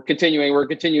doing. We're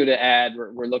continuing to add.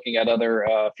 We're looking at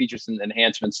other features and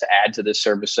enhancements to add to this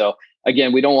service. So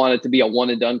again, we don't want it to be a one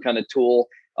and done kind of tool.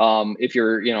 If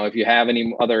you have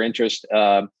any other interest,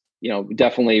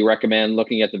 definitely recommend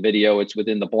looking at the video. It's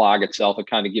within the blog itself. It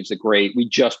kind of gives we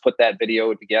just put that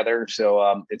video together.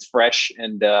 So it's fresh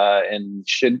and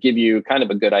should give you kind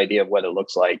of a good idea of what it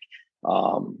looks like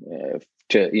to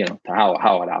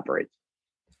how it operates.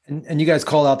 And you guys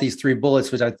call out these 3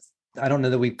 bullets, which I don't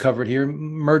know that we've covered here.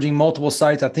 Merging multiple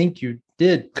sites, I think you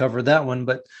did cover that one,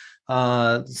 but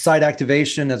site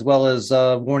activation as well as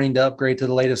warning to upgrade to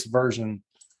the latest version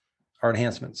are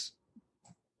enhancements.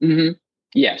 Mm-hmm.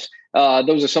 Yes,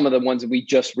 those are some of the ones that we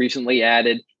just recently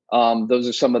added. Those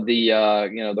are some of the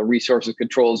the resources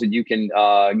controls that you can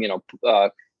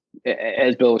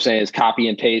as Bill was saying, is copy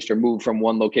and paste or move from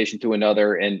one location to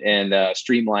another and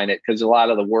streamline it, because a lot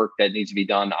of the work that needs to be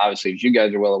done, obviously, as you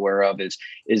guys are well aware of, is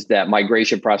that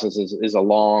migration process is a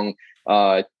long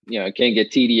it can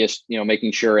get tedious,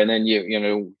 making sure, and then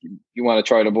you want to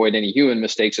try to avoid any human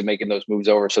mistakes of making those moves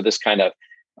over. So this kind of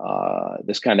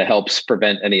helps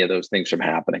prevent any of those things from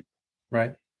happening.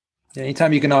 Right. Yeah,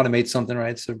 anytime you can automate something,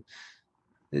 right? So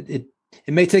it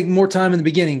may take more time in the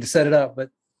beginning to set it up, but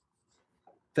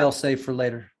fail safe for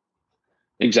later.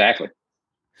 Exactly.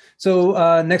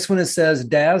 So next one, it says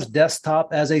DaaS,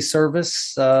 Desktop as a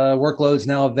Service, workloads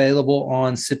now available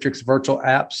on Citrix Virtual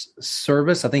Apps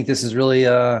Service. I think this is really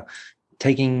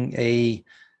taking a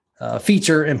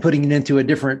feature and putting it into a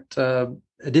different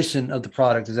edition of the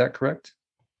product. Is that correct?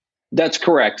 That's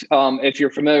correct. If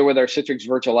you're familiar with our Citrix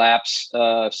Virtual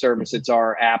Apps service, it's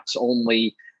our apps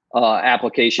only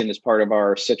application as part of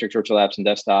our Citrix Virtual Apps and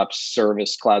Desktops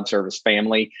service, cloud service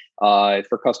family,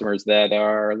 for customers that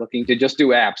are looking to just do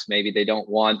apps. Maybe they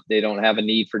don't have a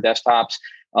need for desktops.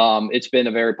 It's been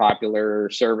a very popular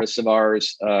service of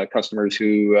ours. Customers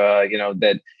who,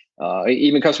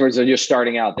 even customers that are just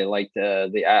starting out, they like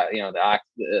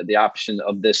the option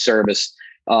of this service.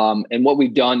 And what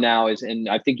we've done now is, and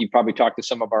I think you probably talked to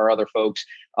some of our other folks,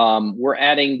 we're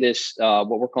adding this,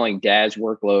 what we're calling DaaS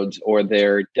workloads, or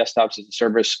their desktops as a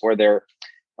service, or their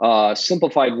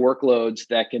simplified workloads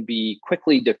that can be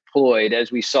quickly deployed.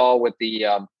 As we saw with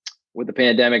the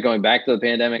pandemic, going back to the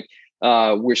pandemic,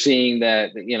 we're seeing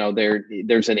that,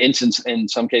 there's an instance in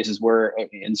some cases where,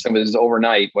 in some cases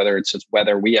overnight, whether it's just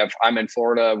weather, I'm in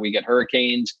Florida, we get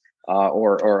hurricanes,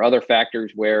 or other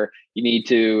factors where you need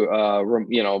to,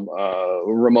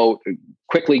 remote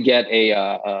quickly get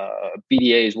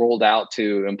BDAs rolled out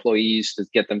to employees to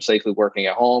get them safely working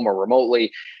at home or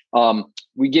remotely.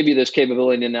 We give you this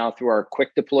capability now through our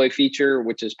quick deploy feature,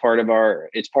 which is part of our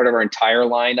entire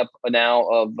lineup now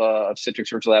of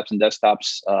Citrix Virtual Apps and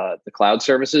Desktops, the cloud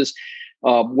services.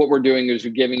 What we're doing is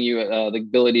we're giving you the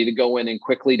ability to go in and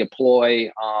quickly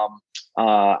deploy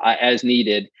as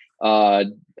needed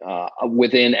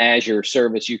within Azure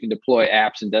service. You can deploy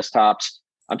apps and desktops.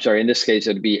 I'm sorry, in this case,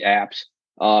 it'd be apps.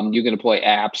 You can deploy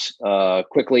apps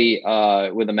quickly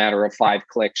with a matter of 5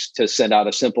 clicks to send out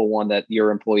a simple one that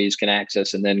your employees can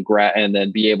access and then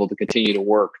be able to continue to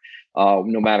work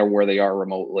no matter where they are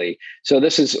remotely. So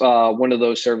this is one of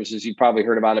those services. You probably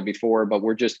heard about it before, but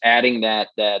we're just adding those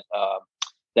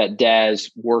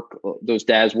DaaS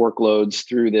workloads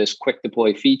through this quick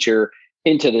deploy feature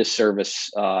into this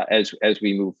service as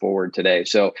we move forward today.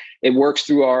 So it works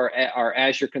through our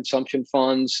Azure consumption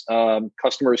funds.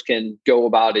 Customers can go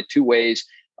about it 2 ways.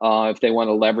 If they want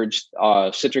to leverage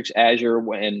Citrix Azure,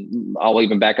 and I'll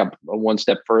even back up one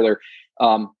step further.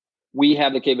 We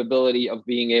have the capability of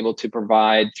being able to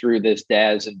provide through this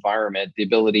DaaS environment, the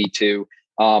ability to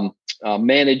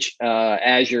manage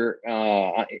Azure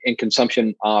in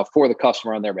consumption for the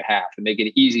customer on their behalf and make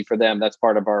it easy for them. That's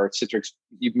part of our Citrix.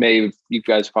 You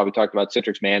guys probably talked about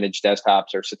Citrix Managed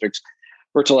Desktops or Citrix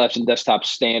Virtual Apps and Desktops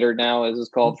Standard now, as it's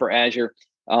called for Azure.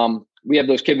 We have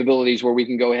those capabilities where we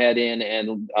can go ahead in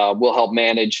and we'll help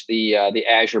manage the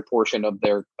Azure portion of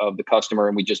the customer,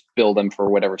 and we just bill them for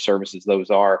whatever services those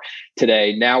are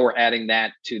today. Now we're adding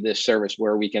that to this service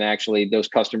where we can those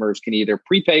customers can either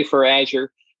prepay for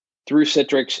Azure through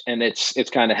Citrix, and it's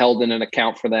kind of held in an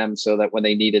account for them so that when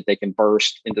they need it, they can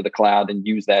burst into the cloud and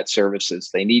use that service as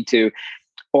they need to.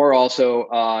 Or also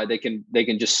they can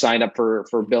just sign up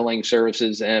for billing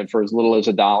services and for as little as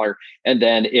 $1. And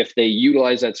then if they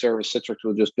utilize that service, Citrix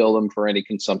will just bill them for any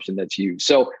consumption that's used.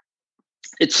 So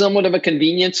it's somewhat of a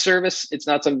convenience service. It's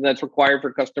not something that's required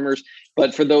for customers,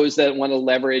 but for those that want to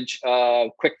leverage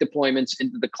quick deployments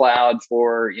into the cloud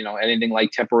for anything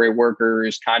like temporary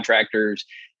workers, contractors,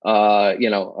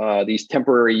 these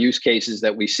temporary use cases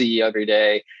that we see every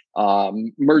day.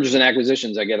 Mergers and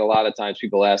acquisitions. I get a lot of times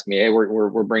people ask me, hey,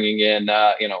 we're bringing in,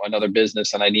 another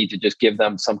business, and I need to just give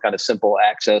them some kind of simple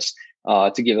access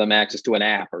to give them access to an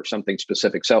app or something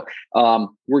specific. So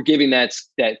we're giving that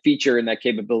feature and that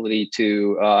capability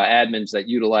to admins that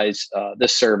utilize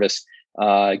this service,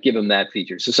 give them that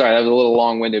feature. So sorry, that was a little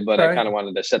long-winded, but I kind of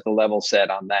wanted to set the level set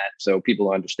on that so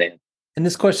people understand. And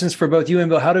this question is for both you and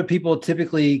Bill. How do people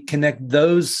typically connect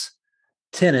those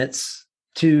tenants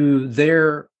to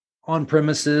their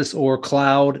on-premises or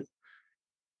cloud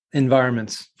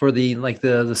environments for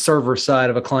the server side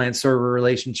of a client-server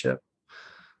relationship?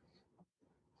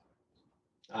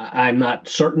 I'm not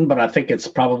certain, but I think it's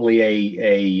probably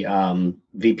a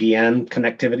VPN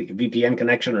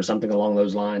connection or something along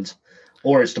those lines,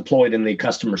 or it's deployed in the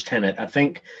customer's tenant. I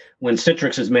think when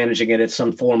Citrix is managing it, it's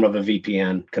some form of a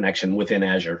VPN connection within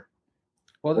Azure.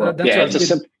 Well,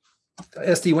 that's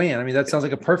SD-WAN. I mean, that sounds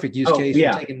like a perfect use case.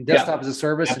 Yeah, taking desktop as a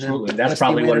service. Absolutely. And then that's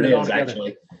probably what it is,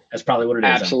 actually. That's probably what it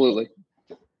is. Absolutely.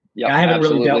 Yeah, I haven't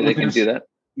really dealt with this. Do that.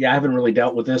 Yeah, I haven't really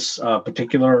dealt with this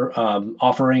particular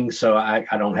offering, so I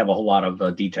don't have a whole lot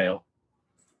of detail.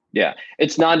 Yeah,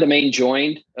 it's non-domain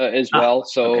joined as well,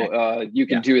 so you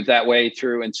can do it that way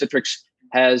through. And Citrix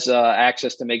has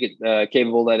access to make it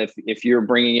capable that if you're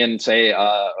bringing in, say,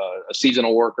 a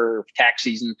seasonal worker, tax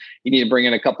season, you need to bring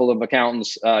in a couple of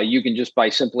accountants. You can just by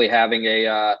simply having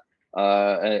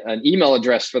an email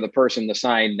address for the person to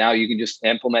sign. Now you can just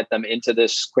implement them into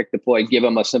this quick deploy, give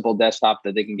them a simple desktop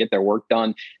that they can get their work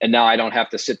done. And now I don't have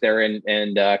to sit there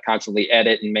and constantly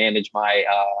edit and manage my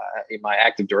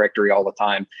Active Directory all the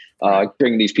time,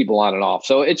 bring these people on and off.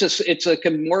 So it's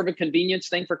more of a convenience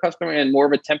thing for customer and more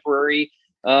of a temporary,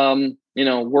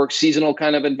 work seasonal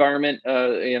kind of environment,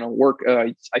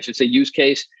 I should say use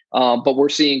case. But we're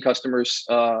seeing customers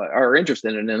are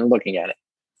interested in it and looking at it.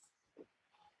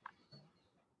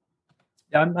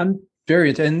 Yeah, I'm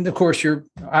very, and of course,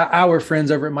 our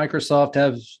friends over at Microsoft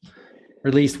have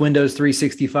released Windows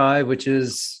 365, which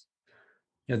is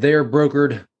their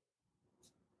brokered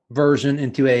version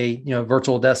into a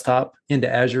virtual desktop into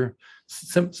Azure,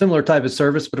 similar type of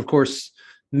service, but of course,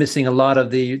 missing a lot of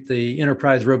the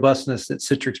enterprise robustness that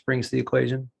Citrix brings to the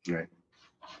equation. Right.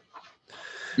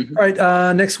 Mm-hmm. All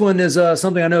right. Next one is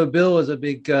something I know Bill is a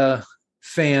big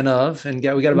fan of, and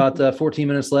we got about 14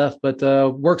 minutes left, but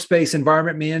workspace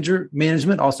environment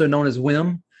management, also known as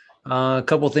WEM. A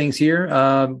couple of things here.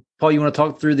 Paul, you want to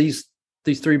talk through these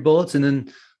 3 bullets, and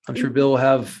then I'm sure Bill will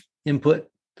have input.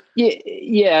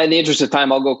 Yeah. In the interest of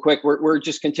time, I'll go quick. We're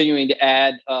just continuing to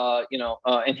add,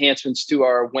 enhancements to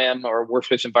our WEM or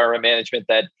workspace environment management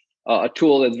that a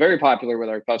tool that's very popular with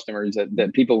our customers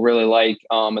that people really like,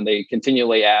 and they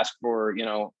continually ask for,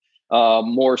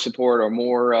 more support or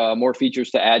more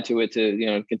features to add to it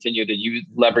to, continue to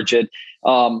leverage it.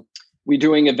 We're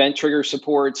doing event trigger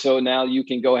support, so now you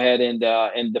can go ahead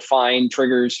and define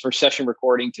triggers for session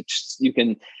recording. You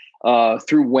can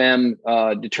through WEM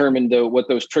determine what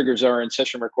those triggers are in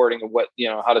session recording and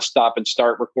how to stop and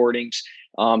start recordings.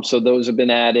 So those have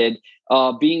been added.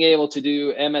 Being able to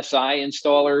do MSI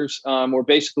installers, we're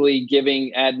basically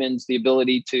giving admins the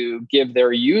ability to give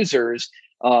their users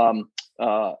at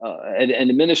an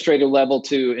administrative level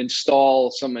to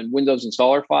install some Windows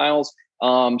installer files.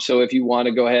 So if you want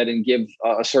to go ahead and give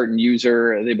a certain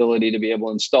user the ability to be able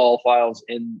to install files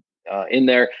in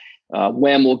there,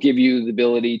 WEM will give you the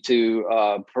ability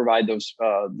to provide those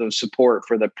support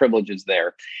for the privileges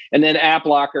there. And then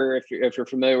AppLocker, if you're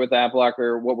familiar with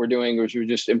AppLocker, what we're doing is we're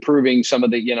just improving some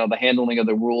of the the handling of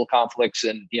the rule conflicts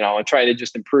and and try to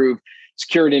just improve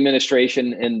security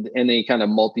administration and any kind of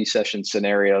multi-session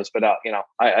scenarios. But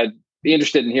I'd be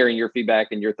interested in hearing your feedback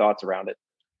and your thoughts around it.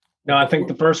 No, I think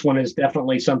the first one is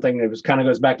definitely something that kind of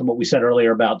goes back to what we said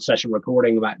earlier about session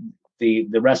recording. About the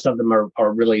rest of them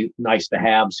are really nice to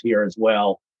haves here as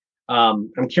well.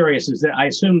 I'm curious, I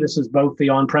assume this is both the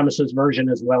on-premises version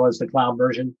as well as the cloud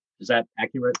version. Is that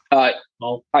accurate?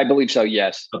 Paul? I believe so.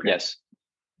 Yes. Okay. Yes.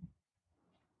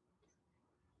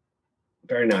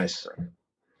 Very nice.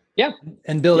 Yeah.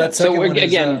 And Bill, that second one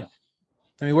again.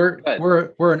 We're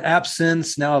an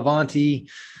AppSense, now Ivanti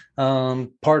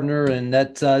partner, and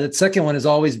that second one has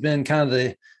always been kind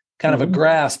of a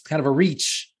grasp, kind of a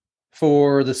reach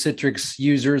for the Citrix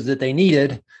users that they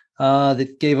needed,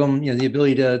 that gave them the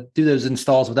ability to do those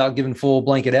installs without giving full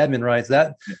blanket admin rights.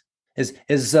 That is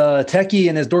techie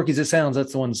and as dorky as it sounds,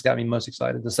 that's the one that's got me most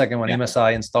excited. The second one,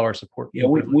 MSI installer support. Yeah,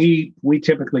 we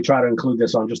typically try to include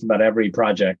this on just about every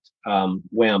project,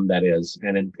 WEM that is,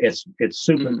 and it's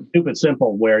super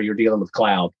simple where you're dealing with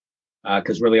cloud.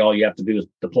 Because really all you have to do is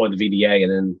deploy the VDA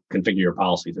and then configure your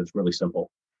policies. It's really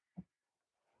simple.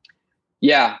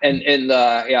 Yeah,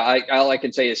 all I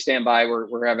can say is stand by.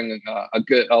 We're having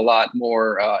a lot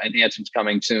more enhancements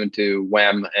coming soon to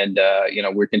WEM, and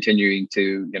we're continuing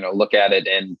to look at it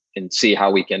and see how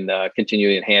we can continue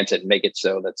to enhance it and make it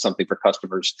so that's something for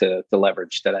customers to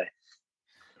leverage today.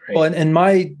 Great. Well, and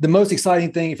the most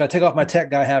exciting thing, if I take off my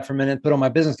tech guy hat for a minute, put on my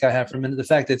business guy hat for a minute, the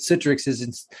fact that Citrix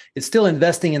it's still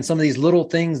investing in some of these little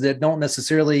things that don't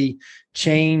necessarily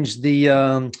change the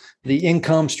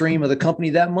income stream of the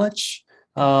company that much.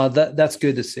 That's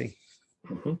good to see.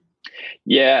 Mm-hmm.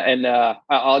 Yeah, and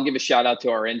I'll give a shout out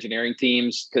to our engineering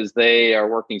teams because they are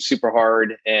working super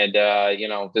hard, and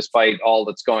despite all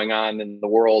that's going on in the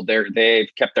world, they've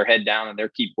kept their head down and they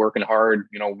keep working hard.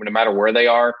 No matter where they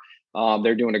are.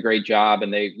 They're doing a great job,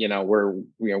 and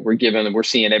we're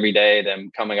seeing every day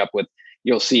them coming up with,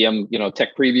 you'll see them, tech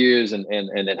previews and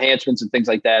enhancements and things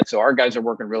like that. So our guys are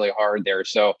working really hard there.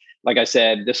 So like I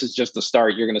said, this is just the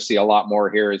start. You're going to see a lot more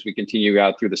here as we continue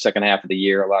out through the second half of the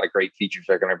year. A lot of great features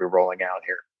are going to be rolling out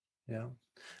here. Yeah.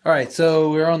 All right. So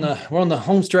we're on the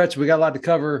home stretch. We got a lot to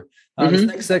cover. This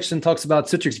next section talks about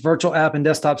Citrix Virtual App and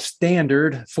Desktop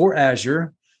Standard for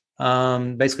Azure.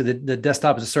 Basically the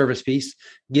desktop as a service piece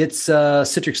gets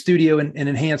Citrix Studio and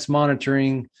enhanced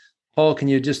monitoring. Paul, can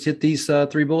you just hit these 3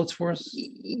 bullets for us?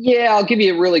 Yeah, I'll give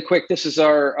you a really quick. This is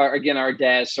our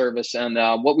DAS service. And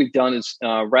what we've done is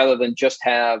rather than just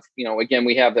have, again,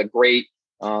 we have the great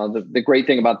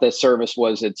thing about this service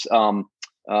was it's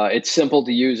simple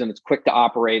to use and it's quick to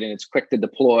operate and it's quick to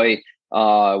deploy.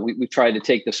 We tried to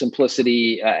take the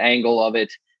simplicity angle of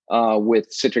it. With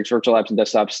Citrix Virtual Apps and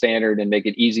Desktop Standard and make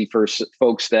it easy for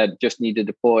folks that just need to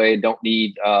deploy, don't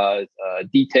need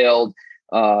detailed,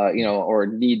 or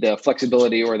need the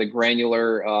flexibility or the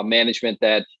granular management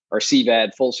that our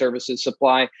CVAD full services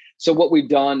supply. So what we've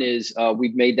done is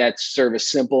we've made that service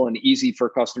simple and easy for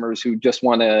customers who just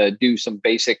want to do some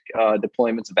basic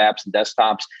deployments of apps and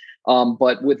desktops.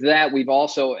 But with that,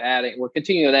 we're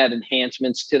continuing to add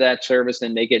enhancements to that service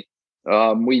and make it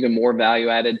even more value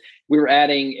added. We were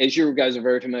adding, as you guys are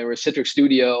very familiar with, Citrix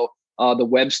Studio, the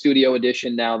Web Studio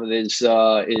edition now that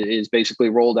is basically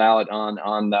rolled out on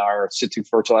our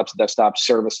Citrix Virtual Apps and Desktop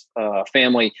service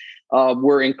family.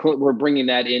 We're bringing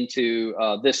that into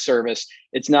this service.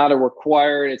 It's not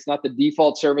it's not the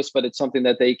default service, but it's something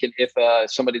that they can, if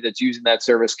somebody that's using that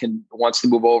service wants to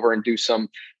move over and do some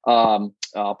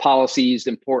policies,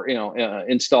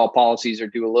 install policies or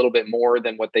do a little bit more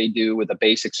than what they do with a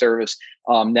basic service.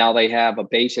 Now they have a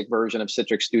basic version of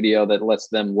Citrix Studio that lets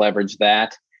them leverage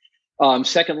that.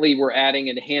 Secondly, we're adding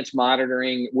enhanced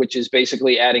monitoring, which is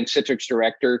basically adding Citrix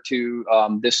Director to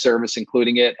this service,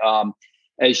 including it.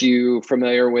 As you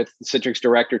familiar with Citrix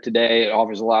Director today, it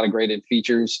offers a lot of great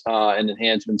features and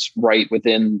enhancements right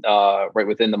within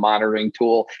the monitoring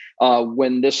tool.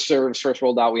 When this service first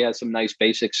rolled out, we had some nice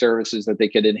basic services that they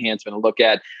could enhance and look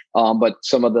at. But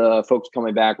some of the folks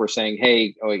coming back were saying,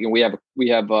 "Hey, we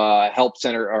have help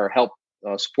center or help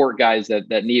support guys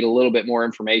that need a little bit more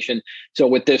information." So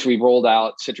with this, we've rolled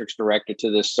out Citrix Director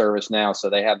to this service now, so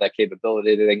they have that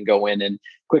capability that they can go in and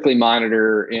quickly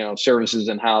monitor, services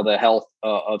and how the health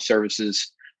of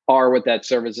services are with that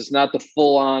service. It's not the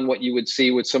full on what you would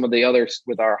see with some of the others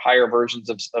with our higher versions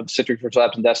of Citrix Virtual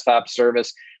Apps and Desktop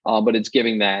service, but it's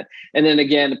giving that. And then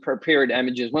again, prepared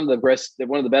images. One of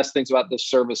the best things about this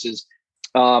service is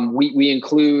we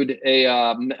include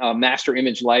a master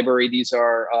image library. These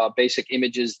are basic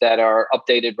images that are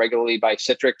updated regularly by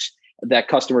Citrix that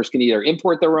customers can either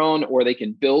import their own, or they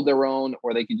can build their own,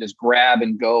 or they can just grab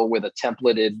and go with a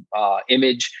templated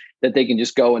image that they can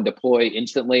just go and deploy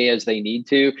instantly as they need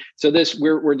to. So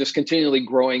we're just continually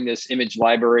growing this image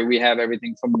library. We have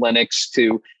everything from Linux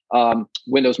to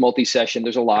Windows multi-session.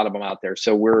 There's a lot of them out there.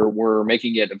 So we're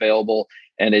making it available,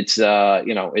 and it's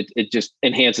it just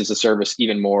enhances the service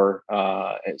even more,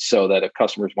 so that if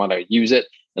customers want to use it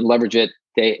and leverage it,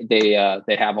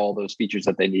 they have all those features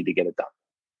that they need to get it done.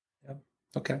 Yeah.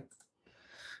 Okay.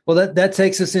 Well, that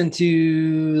takes us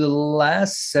into the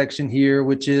last section here,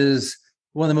 which is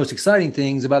one of the most exciting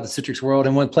things about the Citrix world,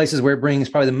 and one of the places where it brings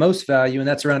probably the most value, and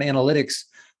that's around analytics.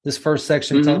 This first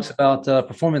section talks about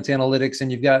performance analytics,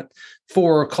 and you've got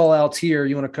 4 call outs here.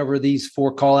 You want to cover these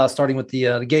 4 call outs, starting with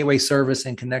the gateway service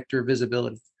and connector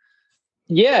visibility.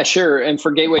 Yeah, sure. And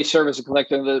for gateway service and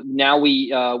connector, now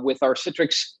we, with our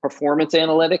Citrix performance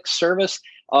analytics service,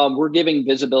 we're giving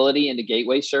visibility into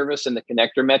gateway service and the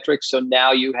connector metrics. So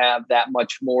now you have that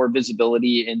much more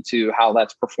visibility into how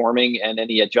that's performing and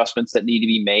any adjustments that need to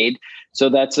be made. So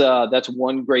that's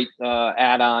one great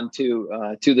add-on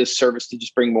to this service to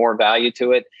just bring more value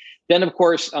to it. Then, of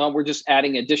course, we're just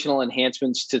adding additional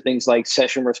enhancements to things like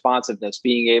session responsiveness,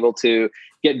 being able to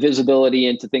get visibility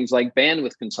into things like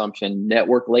bandwidth consumption,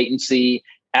 network latency,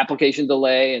 application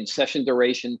delay, and session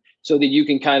duration, so that you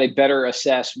can kind of better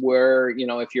assess where,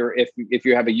 if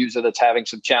you have a user that's having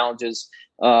some challenges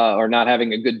or not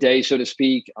having a good day, so to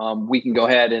speak, we can go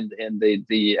ahead and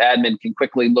the admin can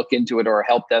quickly look into it, or a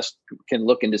help desk can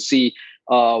look into see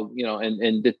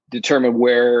determine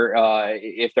where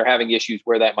if they're having issues,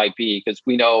 where that might be, because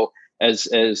we know as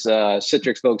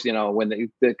Citrix folks, when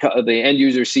the end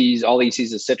user sees all he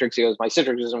sees is Citrix, he goes, "My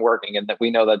Citrix isn't working," and that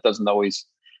we know that doesn't always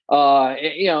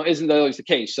isn't always the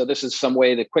case. So this is some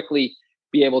way to quickly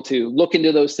be able to look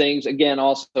into those things. Again,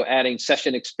 also adding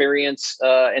session experience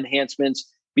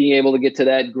enhancements, being able to get to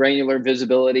that granular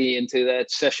visibility into that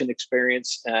session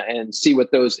experience and see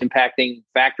what those impacting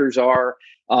factors are.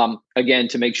 Again,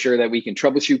 to make sure that we can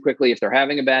troubleshoot quickly if they're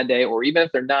having a bad day, or even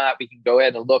if they're not, we can go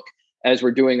ahead and look as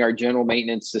we're doing our general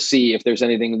maintenance to see if there's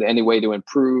any way to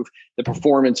improve the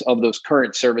performance of those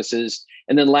current services.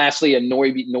 And then lastly,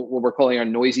 what we're calling our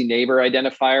noisy neighbor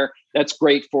identifier. That's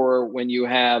great for when you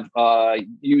have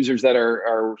users that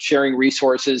are sharing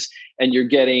resources and you're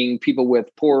getting people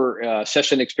with poor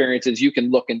session experiences. You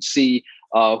can look and see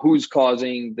who's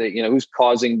causing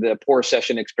the poor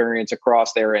session experience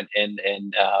across there, and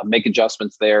make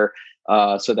adjustments there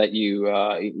so that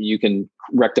you can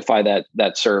rectify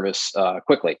that service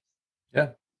quickly.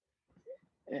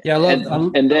 Yeah, I love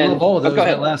all of those.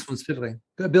 That last one specifically.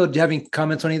 Bill, do you have any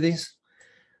comments on any of these?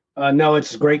 No,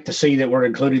 it's great to see that we're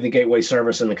including the gateway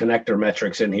service and the connector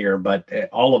metrics in here, but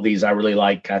all of these I really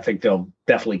like. I think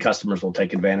customers will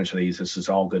take advantage of these. This is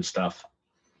all good stuff.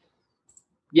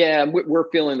 Yeah, we're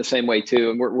feeling the same way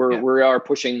too, and we are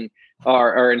pushing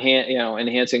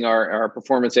enhancing our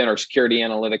performance and our security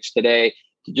analytics today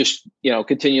to just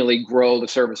continually grow the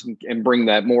service and bring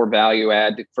that more value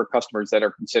add for customers that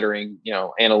are considering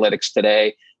analytics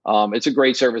today. It's a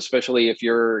great service, especially if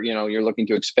you're looking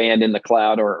to expand in the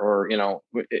cloud or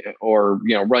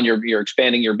run you're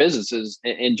expanding your businesses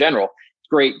in general.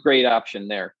 Great option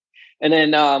there. And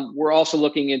then we're also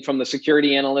looking in from the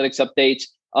security analytics updates.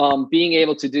 Being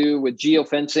able to do with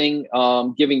geofencing,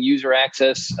 giving user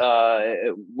access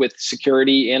with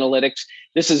security analytics.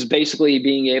 This is basically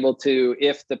being able to,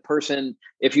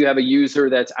 if you have a user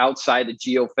that's outside the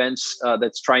geofence,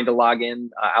 that's trying to log in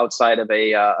outside of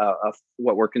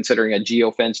what we're considering a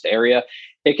geofenced area,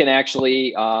 it can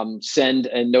actually send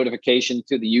a notification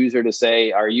to the user to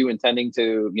say, are you intending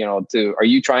to, are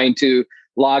you trying to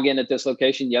log in at this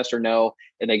location, yes or no,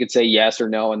 and they could say yes or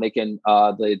no, and they can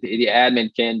the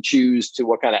admin can choose to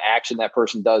what kind of action that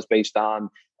person does based on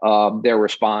their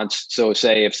response. So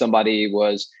say if somebody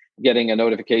was getting a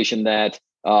notification that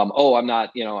I'm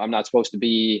not supposed to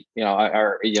be,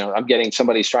 I'm getting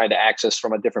somebody's trying to access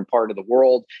from a different part of the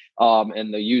world,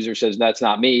 and the user says that's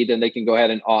not me, then they can go ahead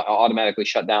and automatically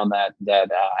shut down that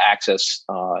access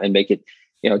and make it,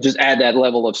 just add that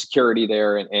level of security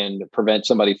there and prevent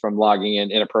somebody from logging in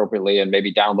inappropriately and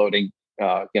maybe downloading,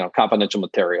 confidential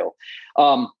material.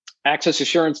 Access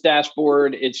assurance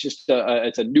dashboard. It's just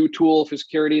it's a new tool for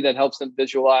security that helps them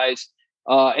visualize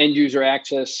end user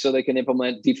access so they can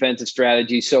implement defensive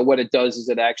strategies. So what it does is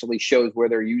it actually shows where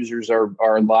their users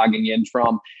are logging in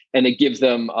from, and it gives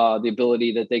them the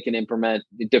ability that they can implement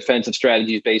defensive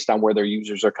strategies based on where their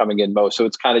users are coming in most. So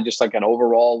it's kind of just like an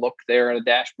overall look there at a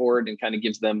dashboard and kind of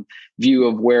gives them view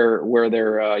of where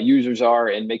their users are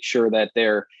and make sure that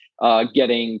they're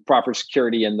getting proper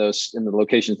security in the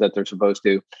locations that they're supposed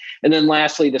to. And then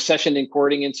lastly, the session and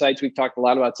recording insights. We've talked a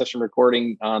lot about session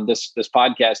recording on this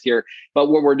podcast here, but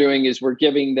what we're doing is we're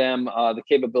giving them the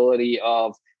capability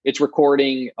of it's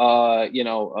recording,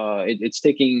 it's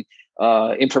taking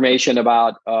information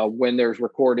about when there's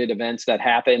recorded events that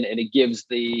happen, and it gives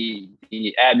the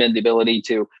admin the ability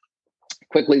to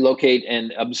quickly locate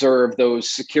and observe those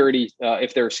security,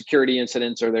 if there are security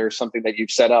incidents or there's something that you've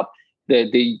set up.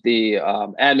 The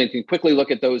admin can quickly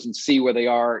look at those and see where they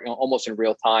are, almost in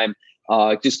real time.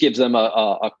 It just gives them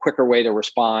a quicker way to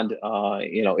respond,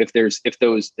 if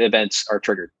those events are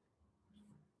triggered.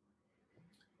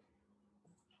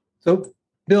 So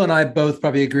Bill and I both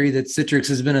probably agree that Citrix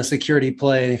has been a security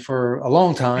play for a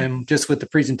long time, just with the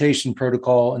presentation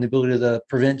protocol and the ability to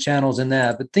prevent channels in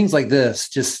that. But things like this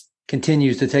just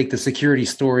continues to take the security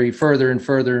story further and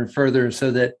further and further,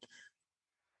 so that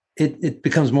it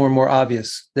becomes more and more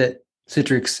obvious that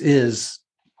Citrix is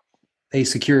a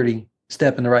security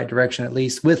step in the right direction, at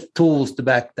least with tools to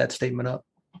back that statement up.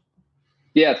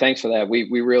 Yeah, thanks for that. We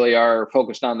really are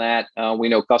focused on that. We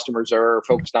know customers are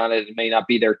focused on it. It may not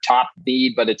be their top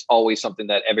need, but it's always something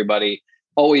that everybody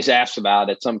always asks about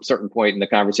at some certain point in the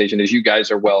conversation, as you guys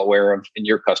are well aware of in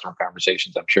your customer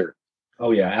conversations, I'm sure. Oh,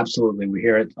 yeah, absolutely. We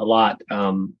hear it a lot.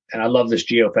 And I love this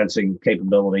geofencing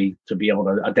capability to be able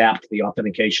to adapt the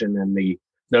authentication and the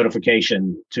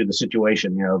notification to the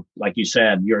situation. Like you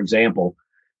said, your example,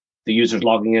 the user's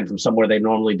logging in from somewhere they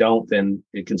normally don't, then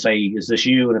it can say, is this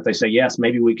you? And if they say yes,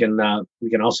 maybe we can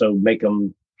also make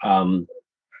them,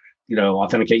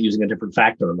 authenticate using a different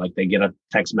factor, like they get a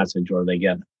text message or they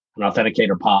get an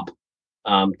authenticator pop.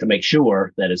 To make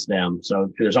sure that it's them.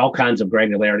 So there's all kinds of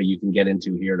granularity you can get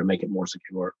into here to make it more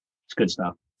secure. It's good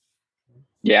stuff.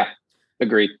 Yeah,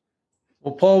 agreed.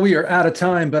 Well, Paul, we are out of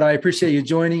time, but I appreciate you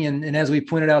joining. And as we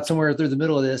pointed out somewhere through the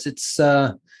middle of this, it's,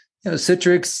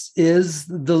 Citrix is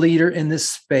the leader in this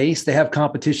space. They have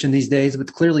competition these days,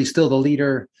 but clearly still the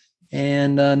leader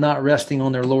and not resting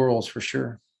on their laurels for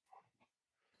sure.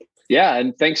 Yeah,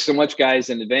 and thanks so much, guys,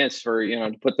 in advance for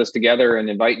to put this together and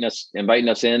inviting us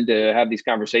in to have these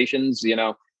conversations.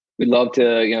 We'd love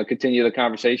to continue the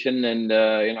conversation, and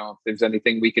if there's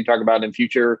anything we could talk about in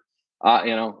future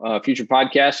future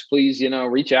podcasts, please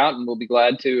reach out, and we'll be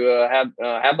glad to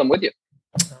have them with you.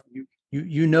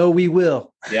 We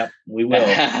will. Yep, we will.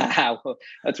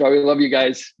 That's why we love you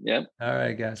guys. Yeah. All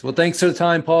right, guys. Well, thanks for the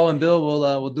time, Paul and Bill.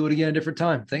 We'll do it again at a different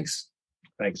time. Thanks.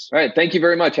 Thanks. All right. Thank you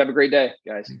very much. Have a great day,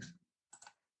 guys. Thanks.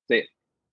 See you.